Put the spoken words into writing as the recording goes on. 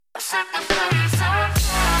I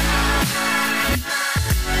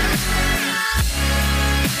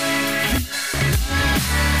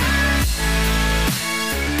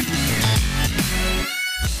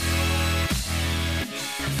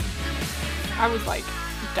was like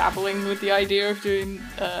dabbling with the idea of doing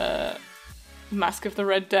Mask of the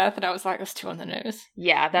Red Death, and I was like, that's too on the nose.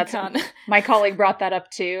 Yeah, that's my colleague brought that up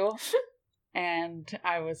too, and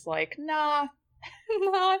I was like, nah.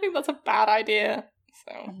 No, I think that's a bad idea.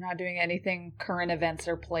 So I'm not doing anything current events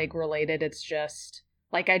or plague related. It's just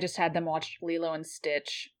like I just had them watch Lilo and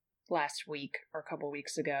Stitch last week or a couple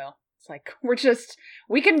weeks ago. It's like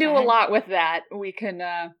we can do a lot with that. We can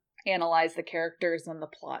analyze the characters and the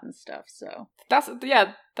plot and stuff. So that's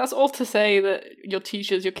all to say that your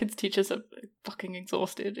kids' teachers are fucking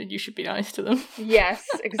exhausted, and you should be nice to them. Yes,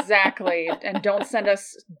 exactly. And don't send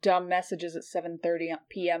us dumb messages at 7:30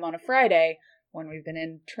 p.m. on a Friday when we've been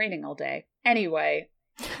in training all day. Anyway,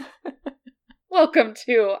 welcome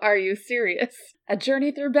to Are You Serious? A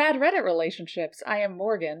journey through bad Reddit relationships. I am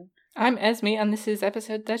Morgan. I'm Esme, and this is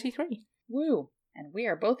episode 33. Woo. And we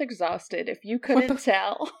are both exhausted, if you couldn't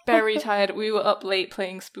tell. Very tired. We were up late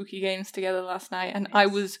playing spooky games together last night, and I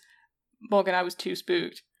was too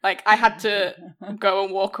spooked. Like, I had to go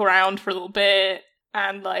and walk around for a little bit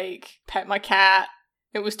and, like, pet my cat.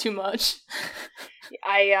 It was too much.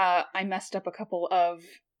 I messed up a couple of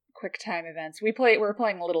quick time events. We're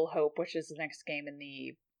playing Little Hope, which is the next game in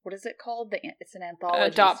the, what is it called? It's an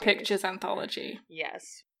anthology Dark series. Pictures anthology.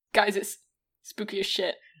 Yes. Guys, it's spooky as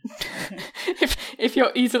shit. if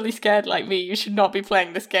you're easily scared like me, you should not be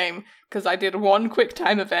playing this game, because I did one quick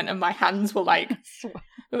time event and my hands were like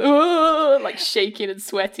like shaking and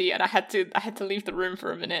sweaty, and I had to leave the room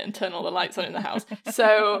for a minute and turn all the lights on in the house.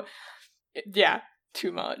 So yeah,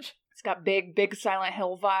 too much. It's got big Silent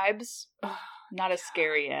Hill vibes. Not as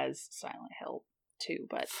scary as Silent Hill 2,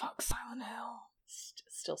 but fuck Silent Hill.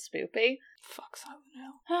 Still spoopy. Fuck Silent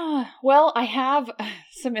Hill. Well, I have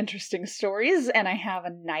some interesting stories, and I have a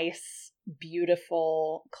nice,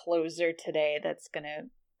 beautiful closer today that's gonna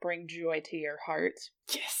bring joy to your heart.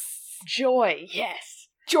 Yes. Joy, yes.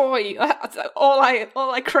 Joy. That's all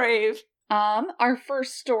I crave. Our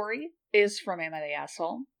first story is from Emma the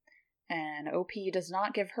Asshole, and OP does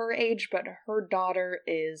not give her age, but her daughter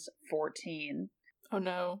is 14. Oh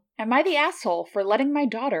no. Am I the asshole for letting my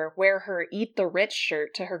daughter wear her Eat the Rich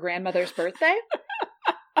shirt to her grandmother's birthday?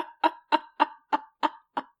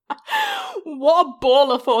 What a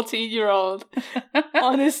baller 14-year-old.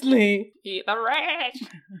 Honestly. Eat the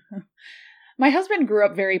rich. My husband grew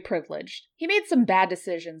up very privileged. He made some bad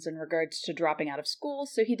decisions in regards to dropping out of school,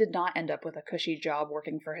 so he did not end up with a cushy job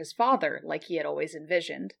working for his father like he had always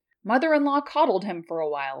envisioned. Mother-in-law coddled him for a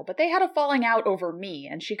while, but they had a falling out over me,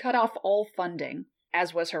 and she cut off all funding,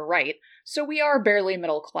 as was her right, so we are barely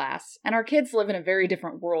middle class, and our kids live in a very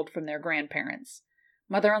different world from their grandparents.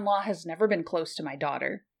 Mother-in-law has never been close to my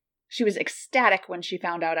daughter. She was ecstatic when she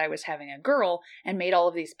found out I was having a girl, and made all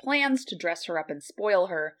of these plans to dress her up and spoil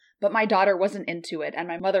her, but my daughter wasn't into it, and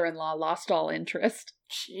my mother-in-law lost all interest.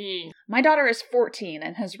 Gee. My daughter is 14,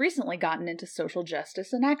 and has recently gotten into social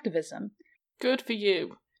justice and activism. Good for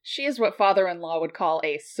you. She is what father-in-law would call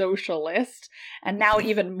a socialist, and now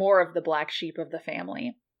even more of the black sheep of the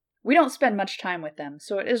family. We don't spend much time with them,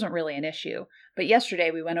 so it isn't really an issue, but yesterday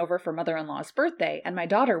we went over for mother-in-law's birthday, and my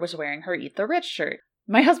daughter was wearing her Eat the Rich shirt.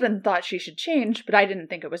 My husband thought she should change, but I didn't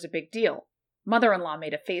think it was a big deal. Mother-in-law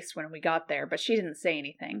made a face when we got there, but she didn't say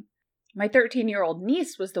anything. My 13-year-old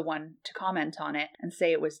niece was the one to comment on it and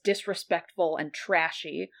say it was disrespectful and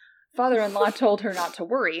trashy. Father-in-law told her not to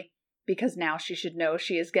worry, because now she should know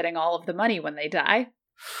she is getting all of the money when they die.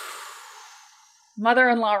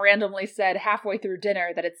 Mother-in-law randomly said halfway through dinner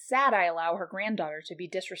that it's sad I allow her granddaughter to be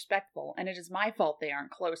disrespectful, and it is my fault they aren't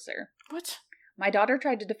closer. What? My daughter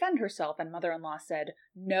tried to defend herself, and mother-in-law said,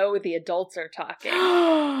 "No, the adults are talking."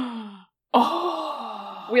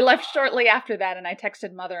 Oh. We left shortly after that, and I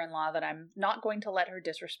texted mother-in-law that I'm not going to let her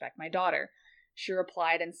disrespect my daughter. She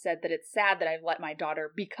replied and said that it's sad that I've let my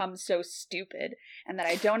daughter become so stupid, and that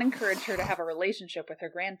I don't encourage her to have a relationship with her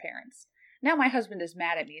grandparents. Now my husband is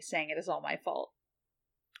mad at me, saying it is all my fault.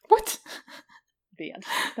 What? The end.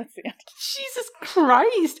 That's the end. Jesus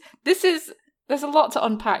Christ! There's a lot to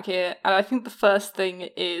unpack here, and I think the first thing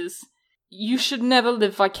is you should never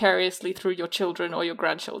live vicariously through your children or your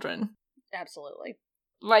grandchildren. Absolutely.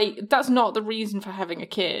 Like, that's not the reason for having a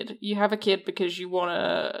kid. You have a kid because you want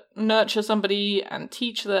to nurture somebody and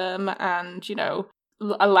teach them and, you know,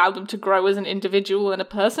 allow them to grow as an individual and a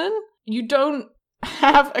person. You don't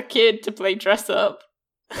have a kid to play dress up.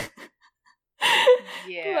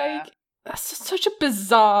 Yeah. Like, that's just such a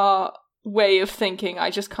bizarre way of thinking.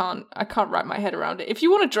 I can't wrap my head around it. If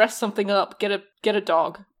you want to dress something up, get a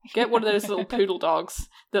dog. Get one of those little poodle dogs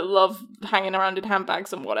that love hanging around in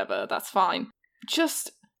handbags and whatever. That's fine.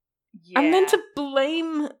 Just... Yeah. And then to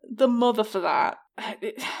blame the mother for that...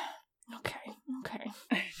 Okay.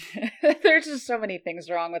 There's just so many things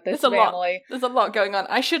wrong with this family. There's a lot going on.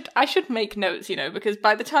 I should make notes, because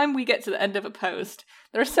by the time we get to the end of a post,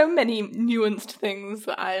 there are so many nuanced things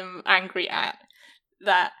that I'm angry at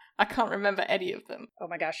that I can't remember any of them. Oh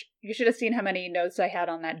my gosh. You should have seen how many notes I had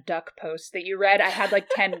on that duck post that you read. I had like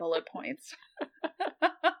 10 bullet points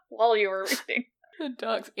while you were reading. The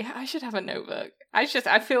ducks. Yeah, I should have a notebook. I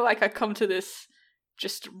feel like I come to this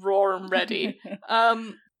just raw and ready.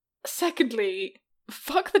 Secondly,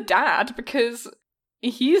 fuck the dad, because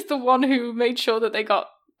he's the one who made sure that they got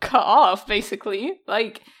cut off, basically.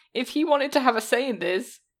 Like, if he wanted to have a say in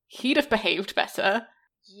this, he'd have behaved better.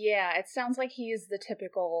 Yeah, it sounds like he's the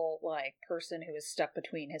typical, like, person who is stuck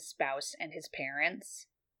between his spouse and his parents.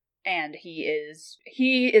 And he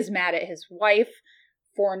is mad at his wife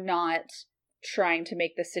for not trying to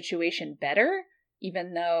make the situation better,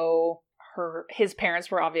 even though his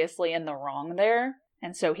parents were obviously in the wrong there.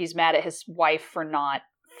 And so he's mad at his wife for not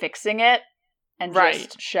fixing it and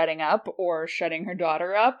just shutting up or shutting her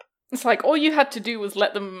daughter up. It's like, all you had to do was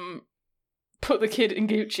let them put the kid in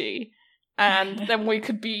Gucci, and then we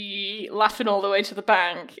could be laughing all the way to the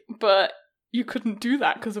bank, but you couldn't do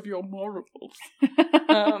that because of your morals.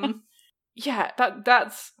 Yeah,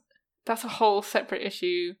 that's a whole separate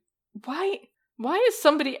issue. Why is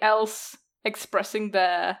somebody else expressing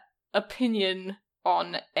their opinion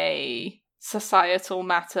on a societal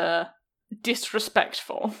matter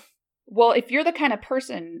disrespectful? Well, if you're the kind of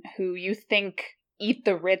person who you think Eat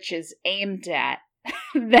the Rich is aimed at,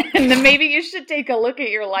 then maybe you should take a look at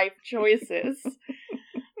your life choices.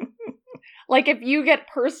 Like, if you get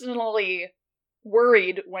personally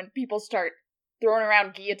worried when people start throwing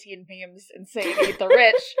around guillotine memes and saying Eat the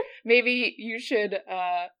Rich, maybe you should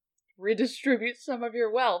redistribute some of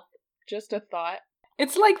your wealth. Just a thought.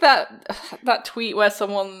 It's like that tweet where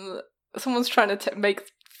someone's trying to make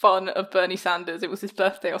fun of Bernie Sanders. It was his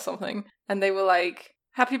birthday or something. And they were like,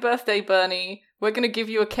 "Happy birthday, Bernie. We're going to give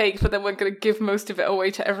you a cake, but then we're going to give most of it away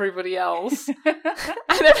to everybody else." And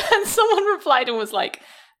then someone replied and was like,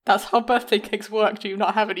 "That's how birthday cakes work. Do you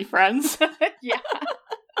not have any friends?" Yeah.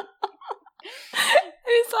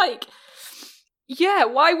 And it's like, yeah,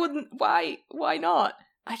 why not?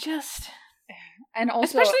 And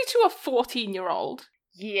also, especially to a 14-year-old.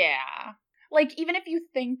 Yeah. Like, even if you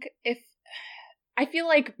think, I feel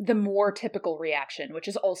like the more typical reaction, which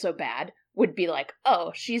is also bad, would be like,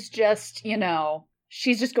 oh, she's just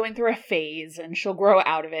going through a phase and she'll grow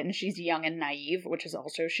out of it and she's young and naive, which is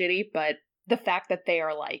also shitty. But the fact that they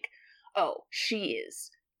are like, oh, she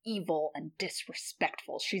is evil and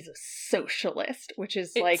disrespectful. She's a socialist, which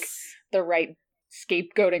is like the right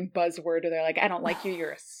scapegoating buzzword. They're like, I don't like you,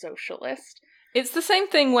 you're a socialist. It's the same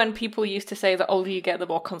thing when people used to say the older you get, the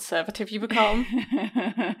more conservative you become.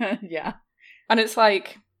 Yeah. And it's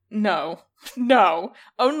like, no.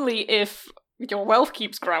 Only if your wealth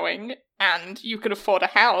keeps growing and you can afford a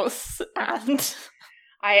house and...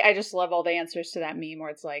 I just love all the answers to that meme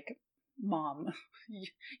where it's like, Mom,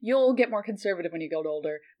 you'll get more conservative when you get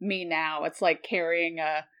older. Me now. It's like carrying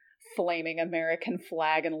a flaming American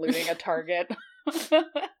flag and looting a Target.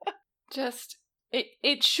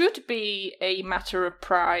 It should be a matter of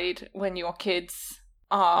pride when your kids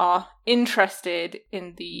are interested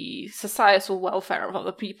in the societal welfare of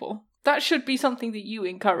other people. That should be something that you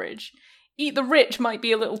encourage. Eat the Rich might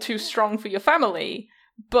be a little too strong for your family,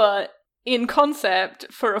 but in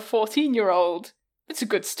concept, for a 14-year-old, it's a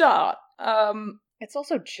good start. It's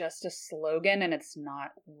also just a slogan and it's not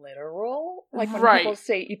literal. Like when people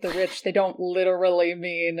say Eat the Rich, they don't literally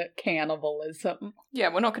mean cannibalism.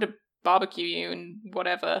 Yeah, we're not going to barbecue you and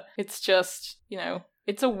whatever. It's just,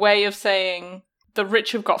 it's a way of saying the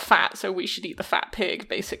rich have got fat, so we should eat the fat pig,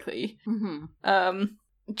 basically. Mm-hmm.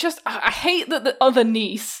 I hate that the other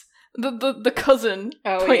niece, the cousin,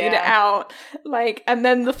 pointed it out. Like, and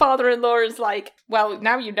then the father-in-law is like, well,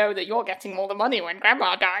 now you know that you're getting all the money when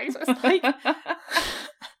grandma dies. It's like,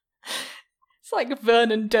 it's like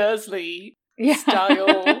Vernon Dursley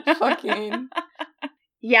style fucking...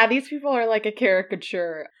 Yeah, these people are like a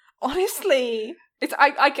caricature. Honestly, it's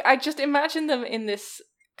I just imagine them in this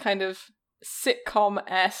kind of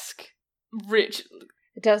sitcom-esque rich...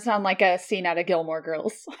 It does sound like a scene out of Gilmore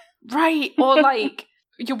Girls. Right, or like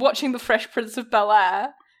you're watching The Fresh Prince of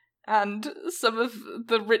Bel-Air and some of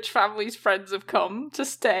the rich family's friends have come to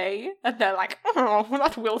stay and they're like, oh,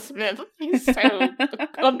 that Will Smith, he's so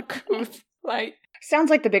uncouth. Like, Sounds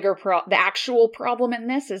like the actual problem in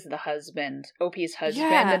this is the husband, OP's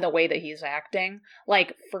husband, and the way that he's acting.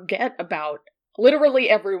 Like, forget about literally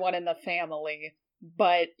everyone in the family,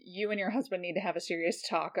 but you and your husband need to have a serious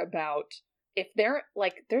talk about if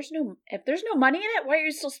there's no money in it, why are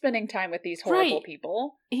you still spending time with these horrible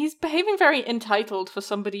people? He's behaving very entitled for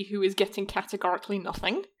somebody who is getting categorically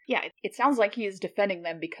nothing. Yeah, it sounds like he is defending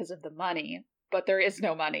them because of the money, but there is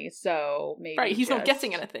no money, so maybe Right, he's not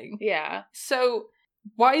getting anything. Yeah. So,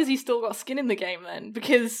 why has he still got skin in the game then?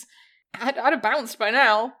 Because I'd have bounced by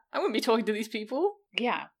now. I wouldn't be talking to these people.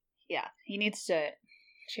 Yeah. He needs to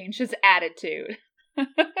change his attitude.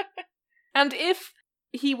 And if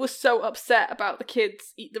he was so upset about the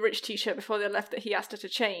kids' Eat the Rich t-shirt before they left that he asked her to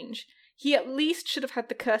change, he at least should have had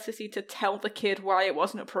the courtesy to tell the kid why it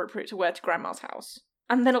wasn't appropriate to wear to Grandma's house.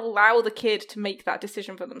 And then allow the kid to make that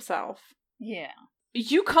decision for themselves. Yeah.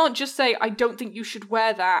 You can't just say, I don't think you should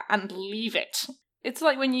wear that, and leave it. It's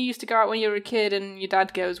like when you used to go out when you were a kid and your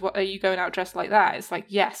dad goes, what, are you going out dressed like that? It's like,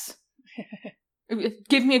 yes.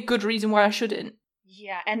 Give me a good reason why I shouldn't.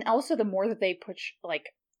 Yeah, and also the more that they push, like,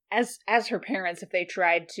 as her parents, if they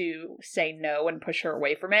tried to say no and push her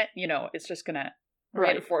away from it, it's just gonna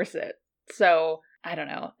reinforce it. So, I don't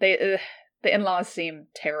know. The in-laws seem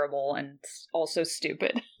terrible and also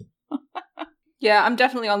stupid. Yeah, I'm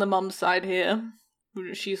definitely on the mum's side here.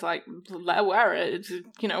 She's like, let her wear it. It's,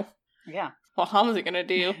 Yeah. What harm is it gonna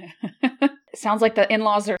do? It sounds like the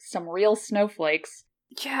in-laws are some real snowflakes.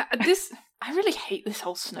 Yeah, I really hate this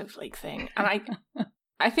whole snowflake thing. And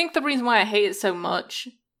I think the reason why I hate it so much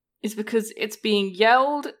is because it's being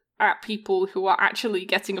yelled at people who are actually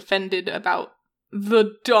getting offended about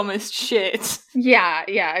the dumbest shit. Yeah,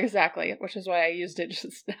 exactly. Which is why I used it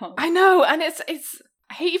just now. I know, and it's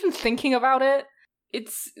I hate even thinking about it.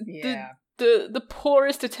 It's the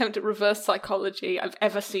poorest attempt at reverse psychology I've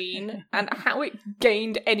ever seen, and how it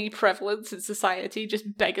gained any prevalence in society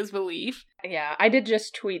just beggars belief. Yeah, I did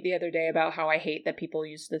just tweet the other day about how I hate that people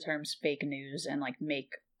use the terms fake news and, like, make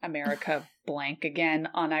America blank again,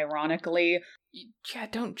 unironically. Yeah,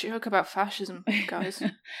 don't joke about fascism, guys.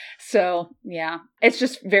 So, yeah. It's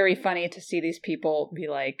just very funny to see these people be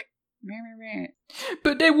like, meh.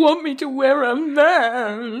 But they want me to wear a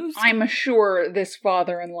mask. I'm sure this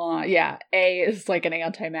father-in-law, A, is like an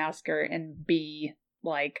anti-masker, and B,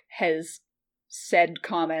 like, has said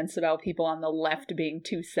comments about people on the left being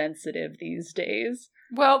too sensitive these days.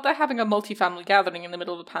 Well, they're having a multi-family gathering in the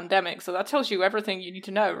middle of a pandemic, so that tells you everything you need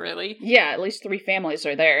to know, really. Yeah, at least 3 families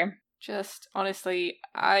are there. Just, honestly,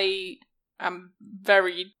 I am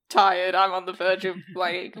very tired. I'm on the verge of,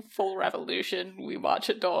 like, full revolution. We march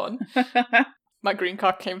at dawn. My green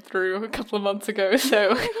card came through a couple of months ago,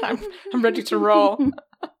 so I'm ready to roll.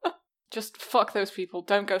 Just fuck those people.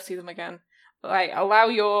 Don't go see them again. Like, allow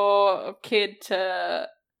your kid to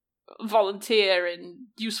volunteer in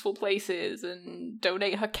useful places and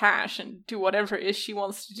donate her cash and do whatever it is she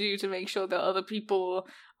wants to do to make sure that other people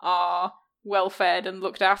are well fed and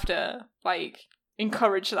looked after. Like,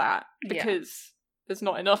 encourage that, because there's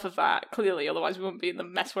not enough of that, clearly, otherwise we wouldn't be in the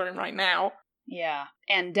mess we're in right now. Yeah,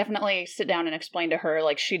 and definitely sit down and explain to her,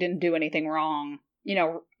 like, she didn't do anything wrong.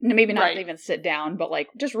 Maybe not even sit down, but, like,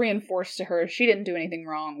 just reinforce to her she didn't do anything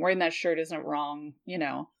wrong. Wearing that shirt isn't wrong,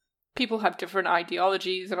 People have different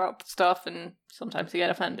ideologies about stuff, and sometimes they get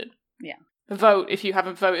offended. Yeah. Vote if you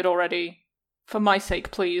haven't voted already. For my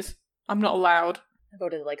sake, please. I'm not allowed. I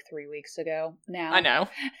voted like 3 weeks ago now. I know.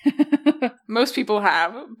 Most people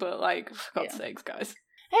have, but, like, for God's sakes, guys.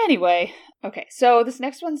 Anyway, okay, so this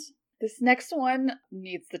next one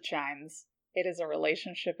needs the chimes. It is a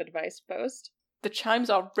relationship advice post. The chimes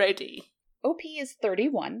are ready. OP is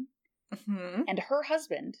 31, mm-hmm. and her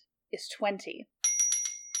husband is 20.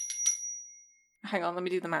 Hang on, let me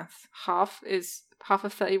do the maths. Half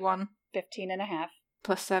of 31. 15 and a half.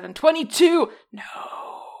 Plus 7. 22! No!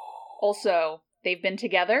 Also, they've been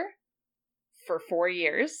together for 4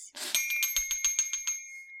 years.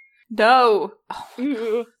 No!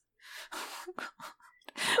 Oh,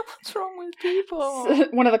 what's wrong with people? So,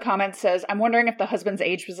 one of the comments says, I'm wondering if the husband's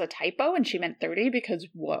age was a typo and she meant 30 because,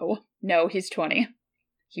 whoa. No, he's 20.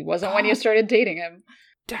 He wasn't when you started dating him.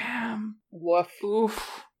 Damn. Woof.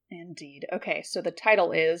 Oof. Indeed. Okay, so the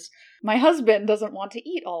title is, My husband doesn't want to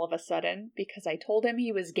eat all of a sudden because I told him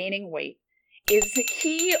he was gaining weight. Is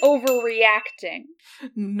he overreacting?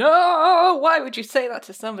 No! Why would you say that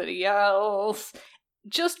to somebody else?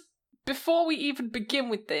 Just before we even begin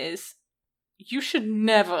with this, you should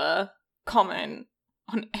never comment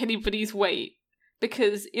on anybody's weight,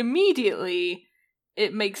 because immediately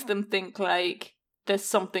it makes them think like there's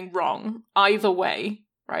something wrong either way,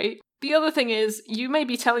 right? The other thing is, you may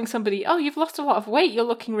be telling somebody, oh, you've lost a lot of weight, you're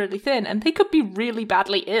looking really thin, and they could be really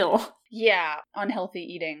badly ill. Yeah, unhealthy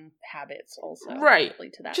eating habits also right.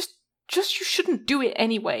 lead to that. Just you shouldn't do it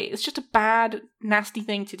anyway. It's just a bad, nasty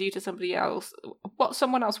thing to do to somebody else. What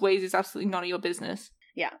someone else weighs is absolutely none of your business.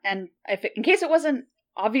 Yeah, and in case it wasn't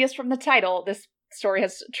obvious from the title, this story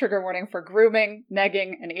has trigger warning for grooming,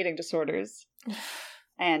 negging, and eating disorders.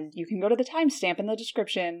 And you can go to the timestamp in the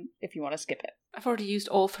description if you want to skip it. I've already used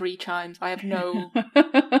all 3 chimes. I have no...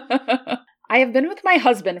 I have been with my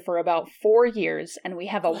husband for about 4 years, and we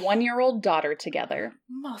have a 1-year-old daughter together.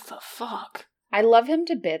 Motherfuck. I love him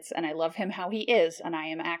to bits, and I love him how he is, and I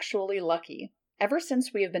am actually lucky. Ever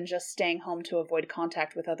since we have been just staying home to avoid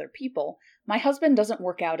contact with other people, my husband doesn't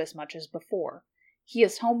work out as much as before. He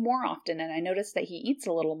is home more often, and I notice that he eats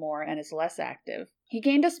a little more and is less active. He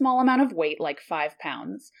gained a small amount of weight, like 5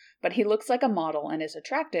 pounds, but he looks like a model and is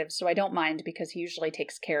attractive, so I don't mind because he usually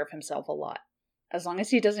takes care of himself a lot. As long as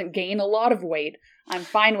he doesn't gain a lot of weight, I'm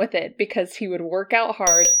fine with it because he would work out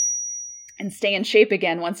hard and stay in shape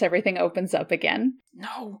again once everything opens up again.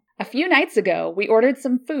 No. A few nights ago, we ordered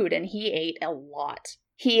some food and he ate a lot.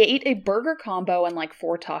 He ate a burger combo and like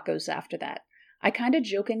 4 tacos after that. I kind of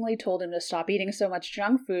jokingly told him to stop eating so much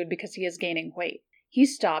junk food because he is gaining weight. He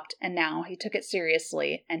stopped, and now he took it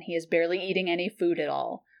seriously, and he is barely eating any food at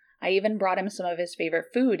all. I even brought him some of his favorite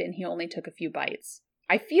food, and he only took a few bites.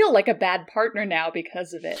 I feel like a bad partner now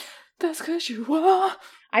because of it. That's because you are.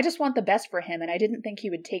 I just want the best for him, and I didn't think he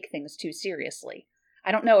would take things too seriously.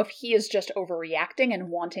 I don't know if he is just overreacting and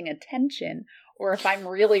wanting attention, or if I'm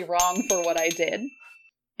really wrong for what I did.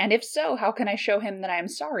 And if so, how can I show him that I am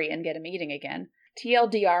sorry and get him eating again?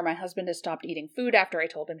 TLDR, my husband has stopped eating food after I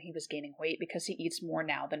told him he was gaining weight because he eats more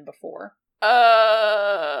now than before.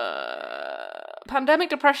 Pandemic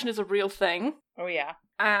depression is a real thing. Oh, yeah.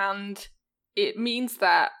 And it means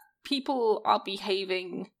that people are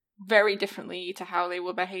behaving very differently to how they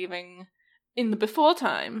were behaving in the before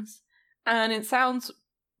times. And it sounds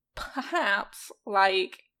perhaps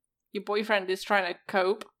like your boyfriend is trying to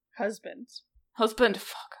cope. Husband.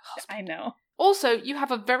 Fuck. Husband. I know. Also, you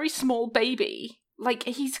have a very small baby. Like,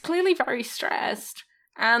 he's clearly very stressed.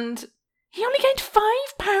 And he only gained 5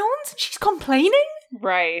 pounds and she's complaining?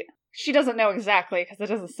 Right. She doesn't know exactly, because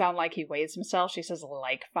it doesn't sound like he weighs himself. She says,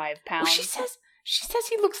 like, 5 pounds. Well, she says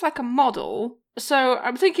he looks like a model. So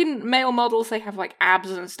I'm thinking male models, they have, like,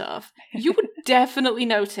 abs and stuff. You would definitely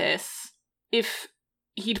notice if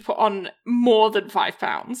he'd put on more than 5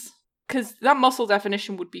 pounds. Because that muscle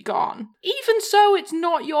definition would be gone. Even so, it's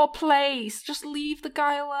not your place. Just leave the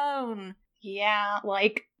guy alone. Yeah,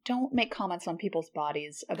 like, don't make comments on people's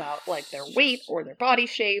bodies about, like, their weight or their body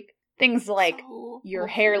shape. Things like, your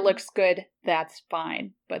hair looks good, that's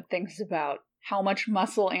fine. But things about how much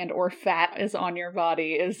muscle and or fat is on your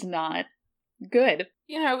body is not good.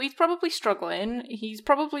 You know, he's probably struggling. He's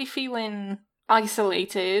probably feeling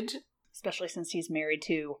isolated. Especially since he's married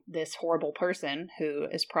to this horrible person who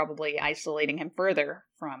is probably isolating him further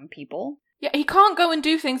from people. Yeah, he can't go and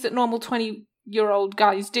do things that normal 20-year-old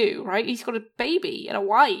guys do, right? He's got a baby and a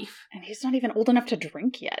wife. And he's not even old enough to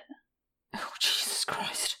drink yet. Oh, Jesus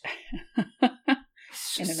Christ.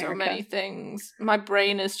 It's In just America. So many things. My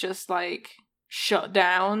brain is just, like, shut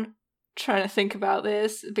down trying to think about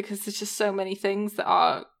this because there's just so many things that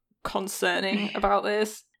are concerning about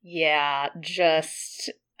this. Yeah,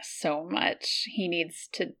 just so much. He needs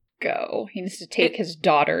to go. He needs to take his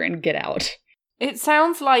daughter and get out. It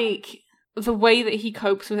sounds like the way that he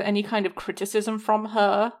copes with any kind of criticism from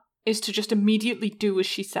her is to just immediately do as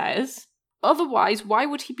she says. Otherwise, why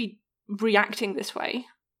would he be reacting this way?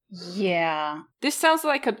 Yeah. This sounds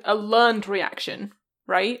like a learned reaction,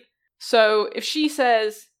 right? So if she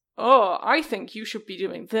says, oh, I think you should be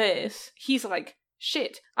doing this, he's like,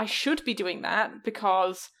 shit, I should be doing that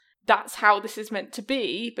because that's how this is meant to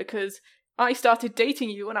be, because I started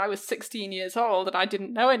dating you when I was 16 years old and I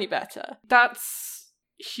didn't know any better. That's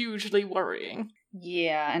hugely worrying.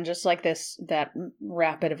 Yeah, and just like that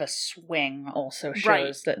rapid of a swing also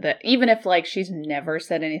shows that even if, like, she's never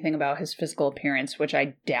said anything about his physical appearance, which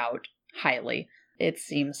I doubt highly, it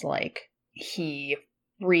seems like he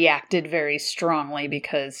reacted very strongly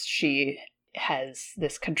because she has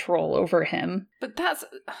this control over him. But that's...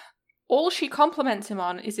 all she compliments him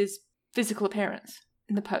on is his physical appearance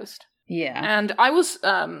in the post. Yeah. And I was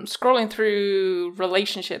scrolling through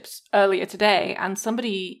relationships earlier today, and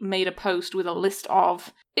somebody made a post with a list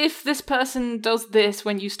of, if this person does this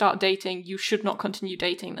when you start dating, you should not continue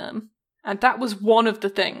dating them. And that was one of the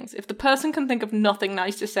things. If the person can think of nothing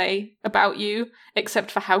nice to say about you,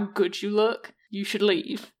 except for how good you look, you should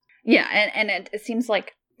leave. Yeah, and it seems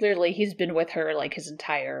like clearly he's been with her, like, his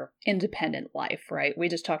entire independent life, right? We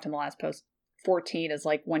just talked in the last post. 14 is,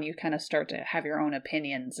 like, when you kind of start to have your own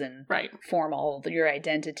opinions and form all of your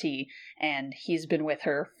identity. And he's been with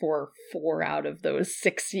her for 4 out of those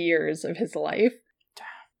 6 years of his life.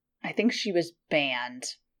 I think she was banned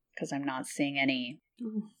because I'm not seeing any.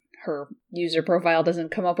 Her user profile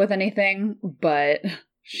doesn't come up with anything, but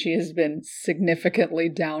she has been significantly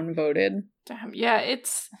downvoted. Damn, yeah,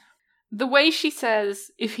 it's the way she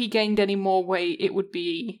says if he gained any more weight, it would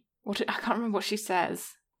be I can't remember what she says.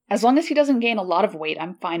 As long as he doesn't gain a lot of weight,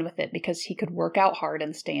 I'm fine with it because he could work out hard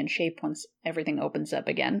and stay in shape once everything opens up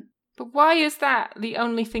again. But why is that the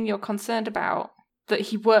only thing you're concerned about? That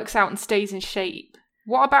he works out and stays in shape?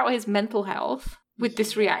 What about his mental health with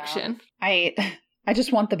this reaction? I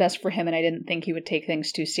just want the best for him, and I didn't think he would take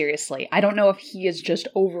things too seriously. I don't know if he is just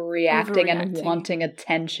overreacting. And wanting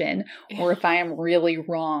attention, or if I am really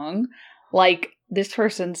wrong. Like, this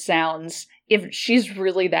person sounds, if she's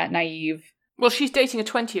really that naive. Well, she's dating a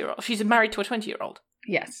 20-year-old. She's married to a 20-year-old.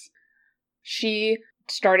 Yes. She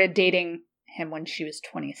started dating him when she was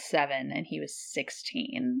 27, and he was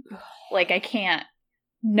 16. Like, I can't.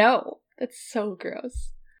 No. That's so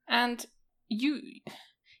gross. And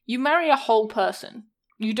you marry a whole person.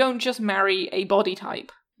 You don't just marry a body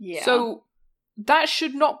type. Yeah. So that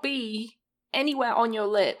should not be anywhere on your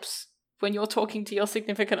lips when you're talking to your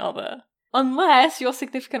significant other. Unless your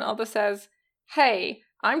significant other says, hey,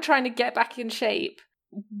 I'm trying to get back in shape.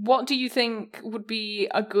 What do you think would be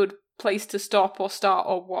a good place to stop or start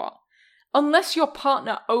or what? Unless your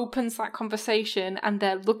partner opens that conversation and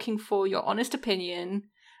they're looking for your honest opinion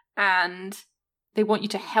and they want you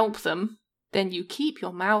to help them, then you keep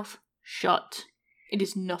your mouth shut. It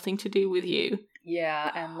is nothing to do with you.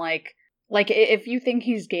 Yeah, and like if you think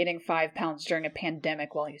he's gaining 5 pounds during a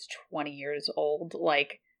pandemic while he's 20 years old,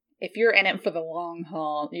 like, if you're in it for the long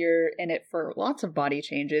haul, you're in it for lots of body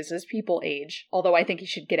changes as people age. Although I think he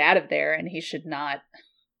should get out of there and he should not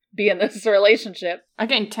be in this relationship. I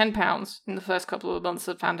gained 10 pounds in the first couple of months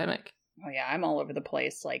of the pandemic. Oh yeah, I'm all over the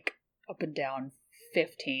place, like, up and down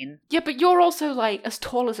 15. Yeah, but you're also, like, as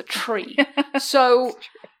tall as a tree. So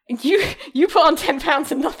you put on 10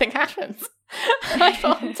 pounds and nothing happens. I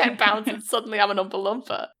put on 10 pounds and suddenly I'm an Oompa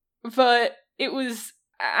Loompa. But it was,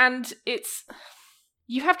 and it's,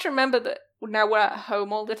 you have to remember that now we're at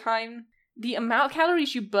home all the time. The amount of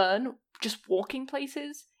calories you burn just walking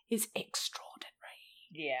places is extraordinary.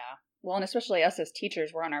 Yeah. Well, and especially us as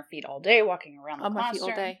teachers, we're on our feet all day, walking around the classroom. On my feet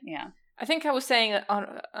all day. Yeah. I think I was saying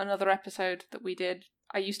on another episode that we did,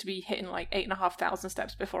 I used to be hitting like 8,500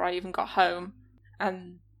 steps before I even got home.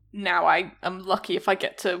 And now I am lucky if I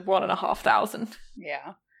get to 1,500.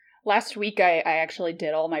 Yeah. Last week, I actually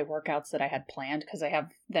did all my workouts that I had planned because I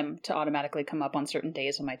have them to automatically come up on certain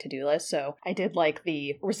days on my to-do list. So I did like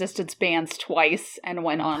the resistance bands twice and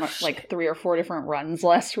went on like 3 or 4 different runs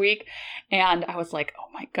last week. And I was like,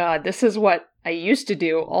 oh my God, this is what I used to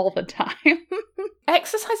do all the time.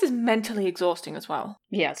 Exercise is mentally exhausting as well.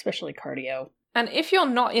 Yeah, especially cardio. And if you're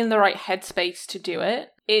not in the right headspace to do it,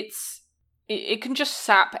 it can just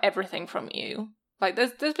sap everything from you. Like,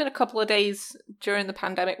 there's been a couple of days during the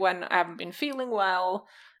pandemic when I haven't been feeling well,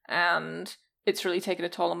 and it's really taken a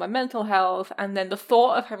toll on my mental health, and then the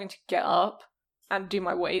thought of having to get up and do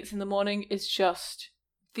my weights in the morning is just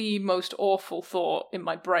the most awful thought in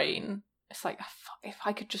my brain. It's like, if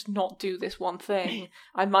I could just not do this one thing,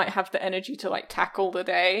 I might have the energy to, like, tackle the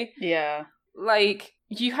day. Yeah. Like,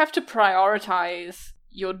 you have to prioritize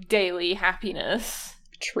your daily happiness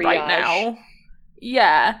Triage. Right now.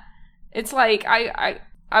 Yeah. It's like,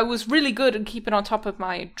 I was really good at keeping on top of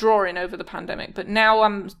my drawing over the pandemic, but now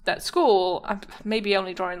I'm at school, I'm maybe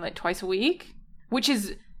only drawing like twice a week, which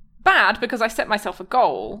is bad because I set myself a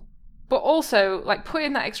goal, but also, like,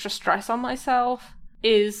 putting that extra stress on myself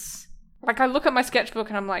is, like, I look at my sketchbook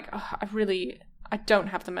and I'm like, oh, I don't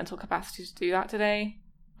have the mental capacity to do that today.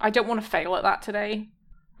 I don't want to fail at that today.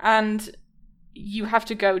 And you have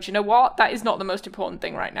to go, do you know what? That is not the most important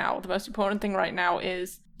thing right now. The most important thing right now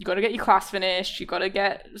is you got to get your class finished. You got to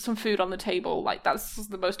get some food on the table. Like, that's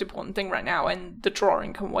the most important thing right now. And the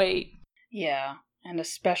drawing can wait. Yeah. And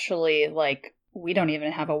especially, like, we don't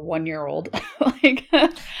even have a 1-year-old. Like,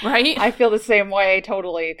 right? I feel the same way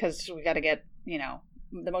totally because we got to get,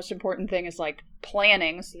 the most important thing is, like,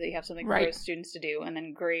 planning so that you have something for your students to do, and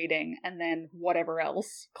then grading, and then whatever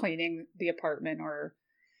else, cleaning the apartment or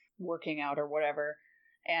working out or whatever.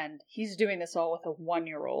 And he's doing this all with a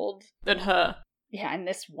 1-year-old. And her. Yeah, and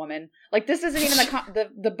this woman. Like, this isn't even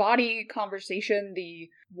the body conversation, the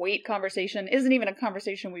weight conversation isn't even a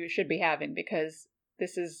conversation we should be having, because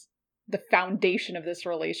this is the foundation of this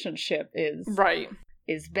relationship is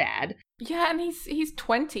is bad. Yeah, and he's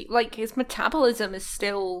 20. Like, his metabolism is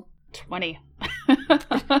still 20.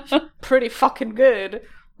 pretty fucking good.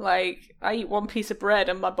 Like, I eat one piece of bread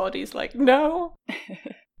and my body's like, no.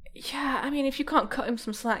 Yeah, I mean, if you can't cut him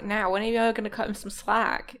some slack now, when are you going to cut him some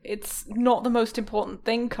slack? It's not the most important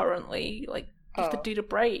thing currently. Like, give the dude a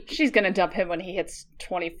break. She's going to dump him when he hits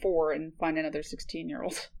 24 and find another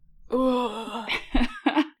 16-year-old. Ugh.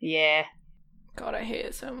 Yeah. God, I hate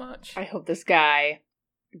it so much. I hope this guy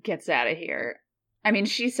gets out of here. I mean,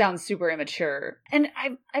 she sounds super immature. And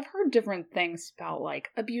I've heard different things about, like,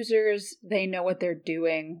 abusers. They know what they're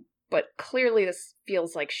doing. But clearly this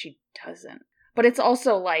feels like she doesn't. But it's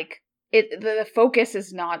also, like, the focus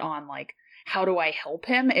is not on, like, how do I help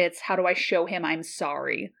him? It's how do I show him I'm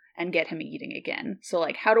sorry and get him eating again? So,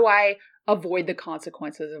 like, how do I avoid the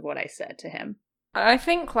consequences of what I said to him? I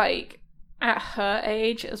think, like, at her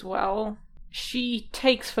age as well, she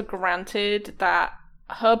takes for granted that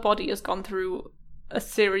her body has gone through a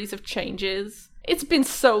series of changes. It's been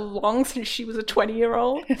so long since she was a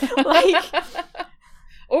 20-year-old. Like,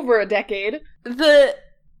 over a decade.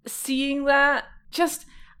 Seeing that, just,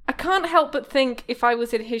 I can't help but think if I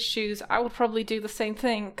was in his shoes, I would probably do the same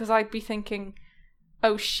thing, because I'd be thinking,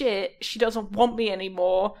 oh shit, she doesn't want me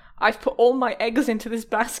anymore. I've put all my eggs into this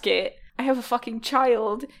basket. I have a fucking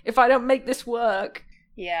child. If I don't make this work.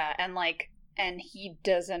 Yeah, and he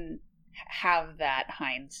doesn't have that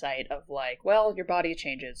hindsight of, like, well, your body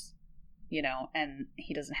changes, you know, and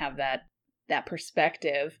he doesn't have that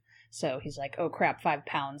perspective. So he's like, oh crap, 5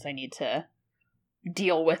 pounds, I need to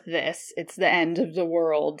deal with this. It's the end of the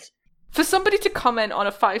world. For somebody to comment on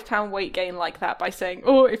a 5-pound weight gain like that by saying,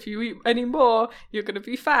 oh, if you eat any more, you're going to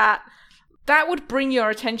be fat, that would bring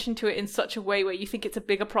your attention to it in such a way where you think it's a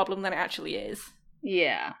bigger problem than it actually is.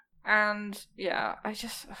 Yeah. And, yeah, I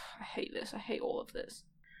hate this. I hate all of this.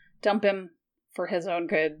 Dump him for his own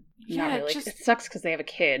good. Yeah, not really. It sucks because they have a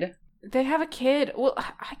kid. They have a kid. Well,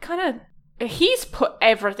 I kind of... He's put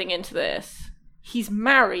everything into this. He's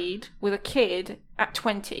married with a kid at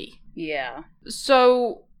 20. Yeah.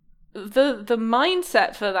 So the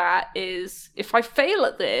mindset for that is, if I fail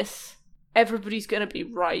at this, everybody's going to be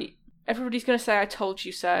right. Everybody's going to say, I told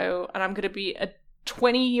you so, and I'm going to be a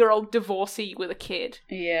 20-year-old divorcee with a kid.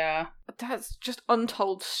 Yeah. That's just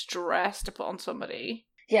untold stress to put on somebody.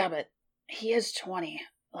 Yeah, but he is 20.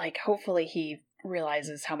 Like, hopefully he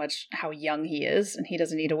realizes how young he is, and he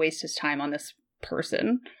doesn't need to waste his time on this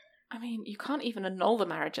person. I mean, you can't even annul the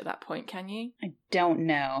marriage at that point, can you? I don't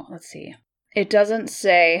know. Let's see. It doesn't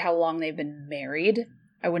say how long they've been married.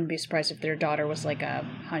 I wouldn't be surprised if their daughter was like a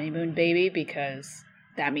honeymoon baby, because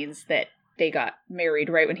that means that they got married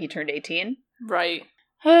right when he turned 18. Right.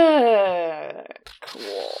 Cool.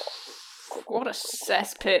 What a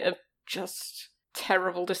cesspit of just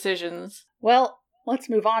terrible decisions. Well, let's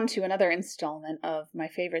move on to another installment of my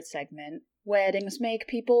favorite segment. Weddings make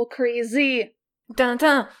people crazy. Dun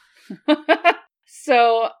dun.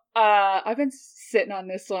 So, I've been sitting on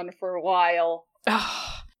this one for a while.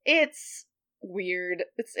 It's weird.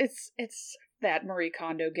 It's that Marie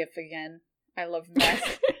Kondo gif again. I love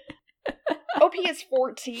mess. OP is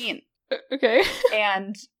 14. Okay.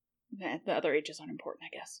 And the other age is unimportant,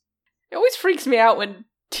 I guess. It always freaks me out when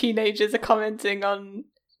teenagers are commenting on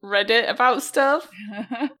Reddit about stuff.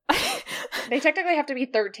 They technically have to be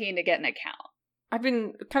 13 to get an account. I've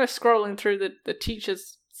been kind of scrolling through the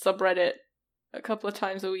teachers subreddit a couple of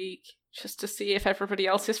times a week just to see if everybody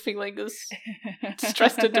else is feeling as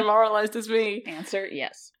stressed and demoralized as me. Answer,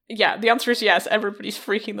 yes. Yeah, the answer is yes. Everybody's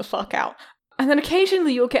freaking the fuck out. And then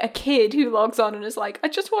occasionally you'll get a kid who logs on and is like, I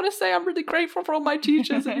just want to say I'm really grateful for all my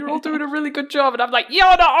teachers and you're all doing a really good job. And I'm like,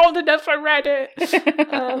 you're not old enough for Reddit.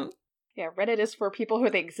 Yeah, Reddit is for people who are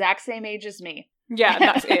the exact same age as me. Yeah,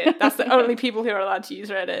 that's it. That's the only people who are allowed to use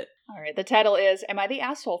Reddit. All right, the title is, Am I the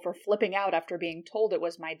Asshole for Flipping Out After Being Told It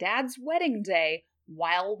Was My Dad's Wedding Day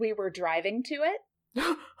While We Were Driving to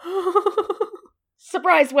It?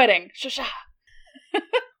 Surprise wedding! Shasha!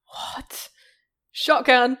 What?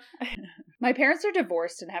 Shotgun! My parents are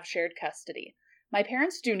divorced and have shared custody. My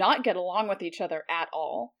parents do not get along with each other at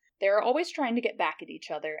all. They are always trying to get back at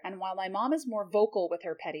each other, and while my mom is more vocal with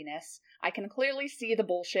her pettiness, I can clearly see the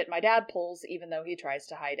bullshit my dad pulls even though he tries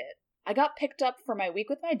to hide it. I got picked up for my week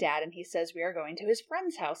with my dad and he says we are going to his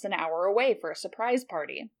friend's house an hour away for a surprise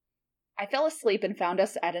party. I fell asleep and found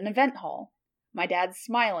us at an event hall. My dad's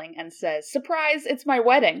smiling and says, Surprise, it's my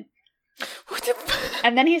wedding! What the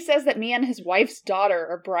And then he says that me and his wife's daughter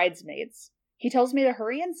are bridesmaids. He tells me to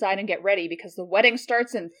hurry inside and get ready because the wedding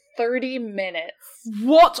starts in 30 minutes.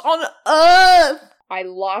 What on earth? I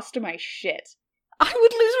lost my shit. I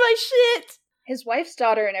would lose my shit! His wife's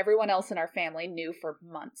daughter and everyone else in our family knew for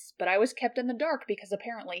months, but I was kept in the dark because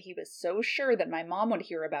apparently he was so sure that my mom would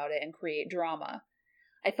hear about it and create drama.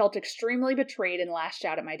 I felt extremely betrayed and lashed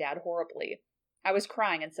out at my dad horribly. I was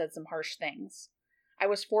crying and said some harsh things. I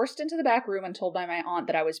was forced into the back room and told by my aunt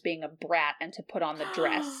that I was being a brat and to put on the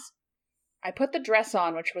dress. I put the dress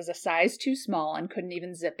on, which was a size too small and couldn't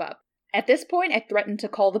even zip up. At this point, I threatened to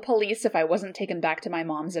call the police if I wasn't taken back to my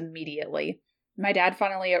mom's immediately. My dad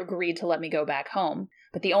finally agreed to let me go back home,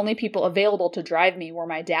 but the only people available to drive me were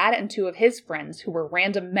my dad and 2 of his friends, who were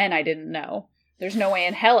random men I didn't know. There's no way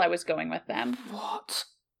in hell I was going with them. What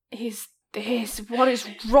is this? What is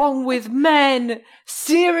wrong with men?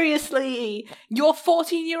 Seriously? Your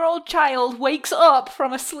 14-year-old child wakes up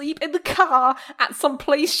from a sleep in the car at some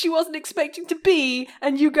place she wasn't expecting to be,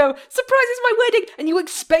 and you go, surprise, it's my wedding, and you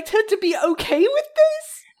expect her to be okay with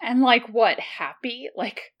this? And what, happy?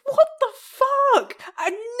 What the fuck?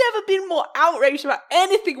 I've never been more outraged about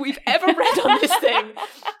anything we've ever read on this thing.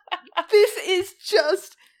 This is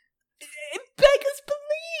just... It beggars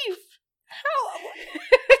belief. How?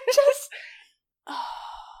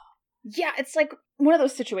 Yeah, it's one of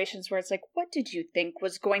those situations where it's what did you think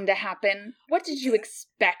was going to happen? What did you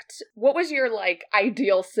expect? What was your,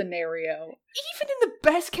 ideal scenario? Even in the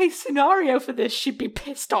best case scenario for this, she'd be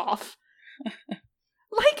pissed off.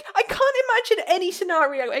 I can't imagine any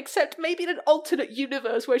scenario except maybe in an alternate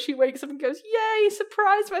universe where she wakes up and goes, yay,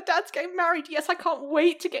 surprise, my dad's getting married. Yes, I can't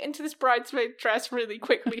wait to get into this bridesmaid dress really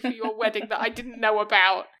quickly for your wedding that I didn't know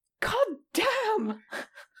about. God damn!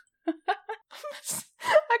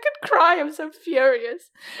 I could cry, I'm so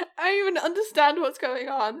furious. I don't even understand what's going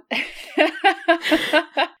on.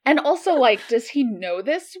 And also, does he know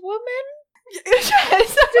this woman?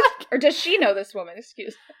 Yes. Or does she know this woman?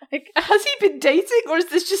 Excuse me. Has he been dating, or is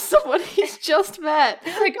this just someone he's just met?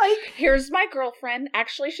 Here's my girlfriend.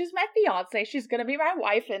 Actually, she's my fiance. She's gonna be my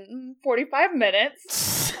wife in 45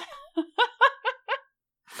 minutes.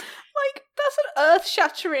 That's an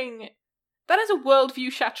earth-shattering... That is a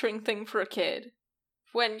worldview-shattering thing for a kid.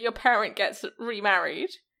 When your parent gets remarried.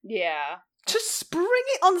 Yeah. To spring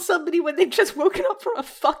it on somebody when they've just woken up from a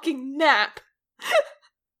fucking nap.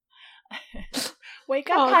 Wake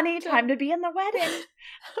up, honey. Time to be in the wedding.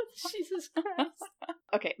 Jesus Christ.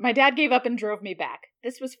 Okay, my dad gave up and drove me back.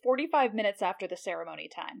 This was 45 minutes after the ceremony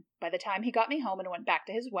time. By the time he got me home and went back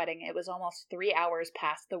to his wedding, it was almost 3 hours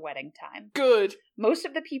past the wedding time. Good. Most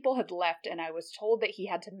of the people had left, and I was told that he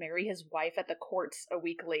had to marry his wife at the courts a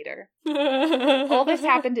week later. All this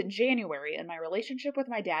happened in January, and my relationship with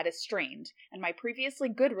my dad is strained, and my previously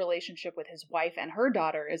good relationship with his wife and her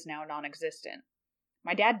daughter is now non-existent.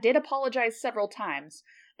 My dad did apologize several times,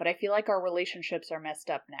 but I feel like our relationships are messed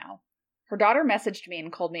up now. Her daughter messaged me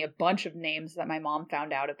and called me a bunch of names that my mom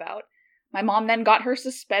found out about. My mom then got her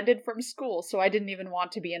suspended from school, so I didn't even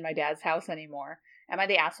want to be in my dad's house anymore. Am I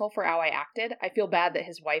the asshole for how I acted? I feel bad that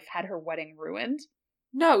his wife had her wedding ruined.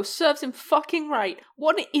 No, serves him fucking right.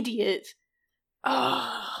 What an idiot.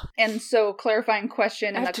 Ugh. And so, clarifying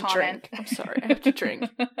question in the comment. Drink. I'm sorry, I have to drink.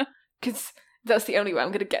 Because that's the only way I'm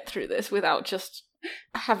going to get through this without just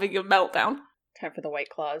having a meltdown. Time for the White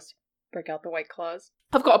Claws. Break out the White Claws.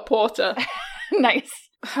 I've got a porter. Nice.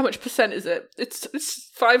 How much percent is it? It's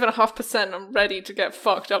 5.5%. I'm ready to get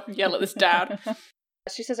fucked up and yell at this dad.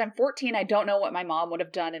 She says, I'm 14. I don't know what my mom would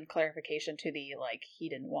have done in clarification to the, he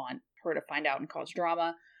didn't want her to find out and cause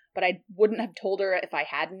drama. But I wouldn't have told her if I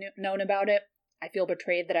hadn't known about it. I feel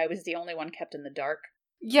betrayed that I was the only one kept in the dark.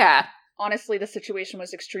 Yeah. Honestly, the situation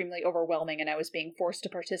was extremely overwhelming and I was being forced to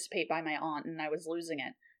participate by my aunt and I was losing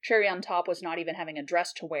it. Cherry on top was not even having a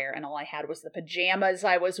dress to wear and all I had was the pajamas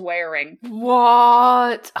I was wearing.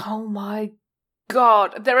 What? Oh my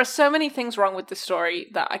god. There are so many things wrong with this story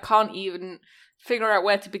that I can't even figure out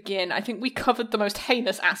where to begin. I think we covered the most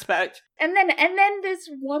heinous aspect. And then this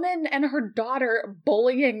woman and her daughter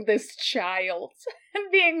bullying this child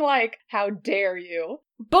and being like, how dare you?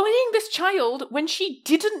 Bullying this child when she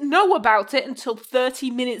didn't know about it until 30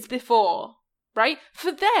 minutes before, right?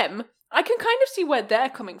 For them, I can kind of see where they're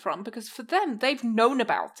coming from, because for them, they've known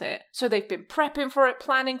about it. So they've been prepping for it,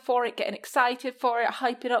 planning for it, getting excited for it,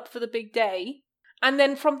 hyping up for the big day. And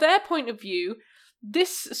then from their point of view,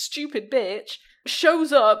 this stupid bitch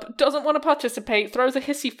shows up, doesn't want to participate, throws a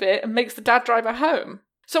hissy fit, and makes the dad drive her home.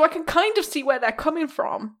 So I can kind of see where they're coming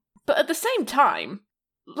from. But at the same time,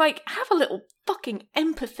 have a little fucking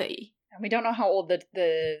empathy. And we don't know how old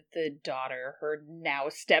the daughter, her now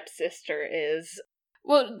stepsister, is.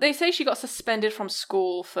 Well, they say she got suspended from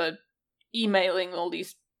school for emailing all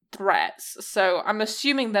these threats, so I'm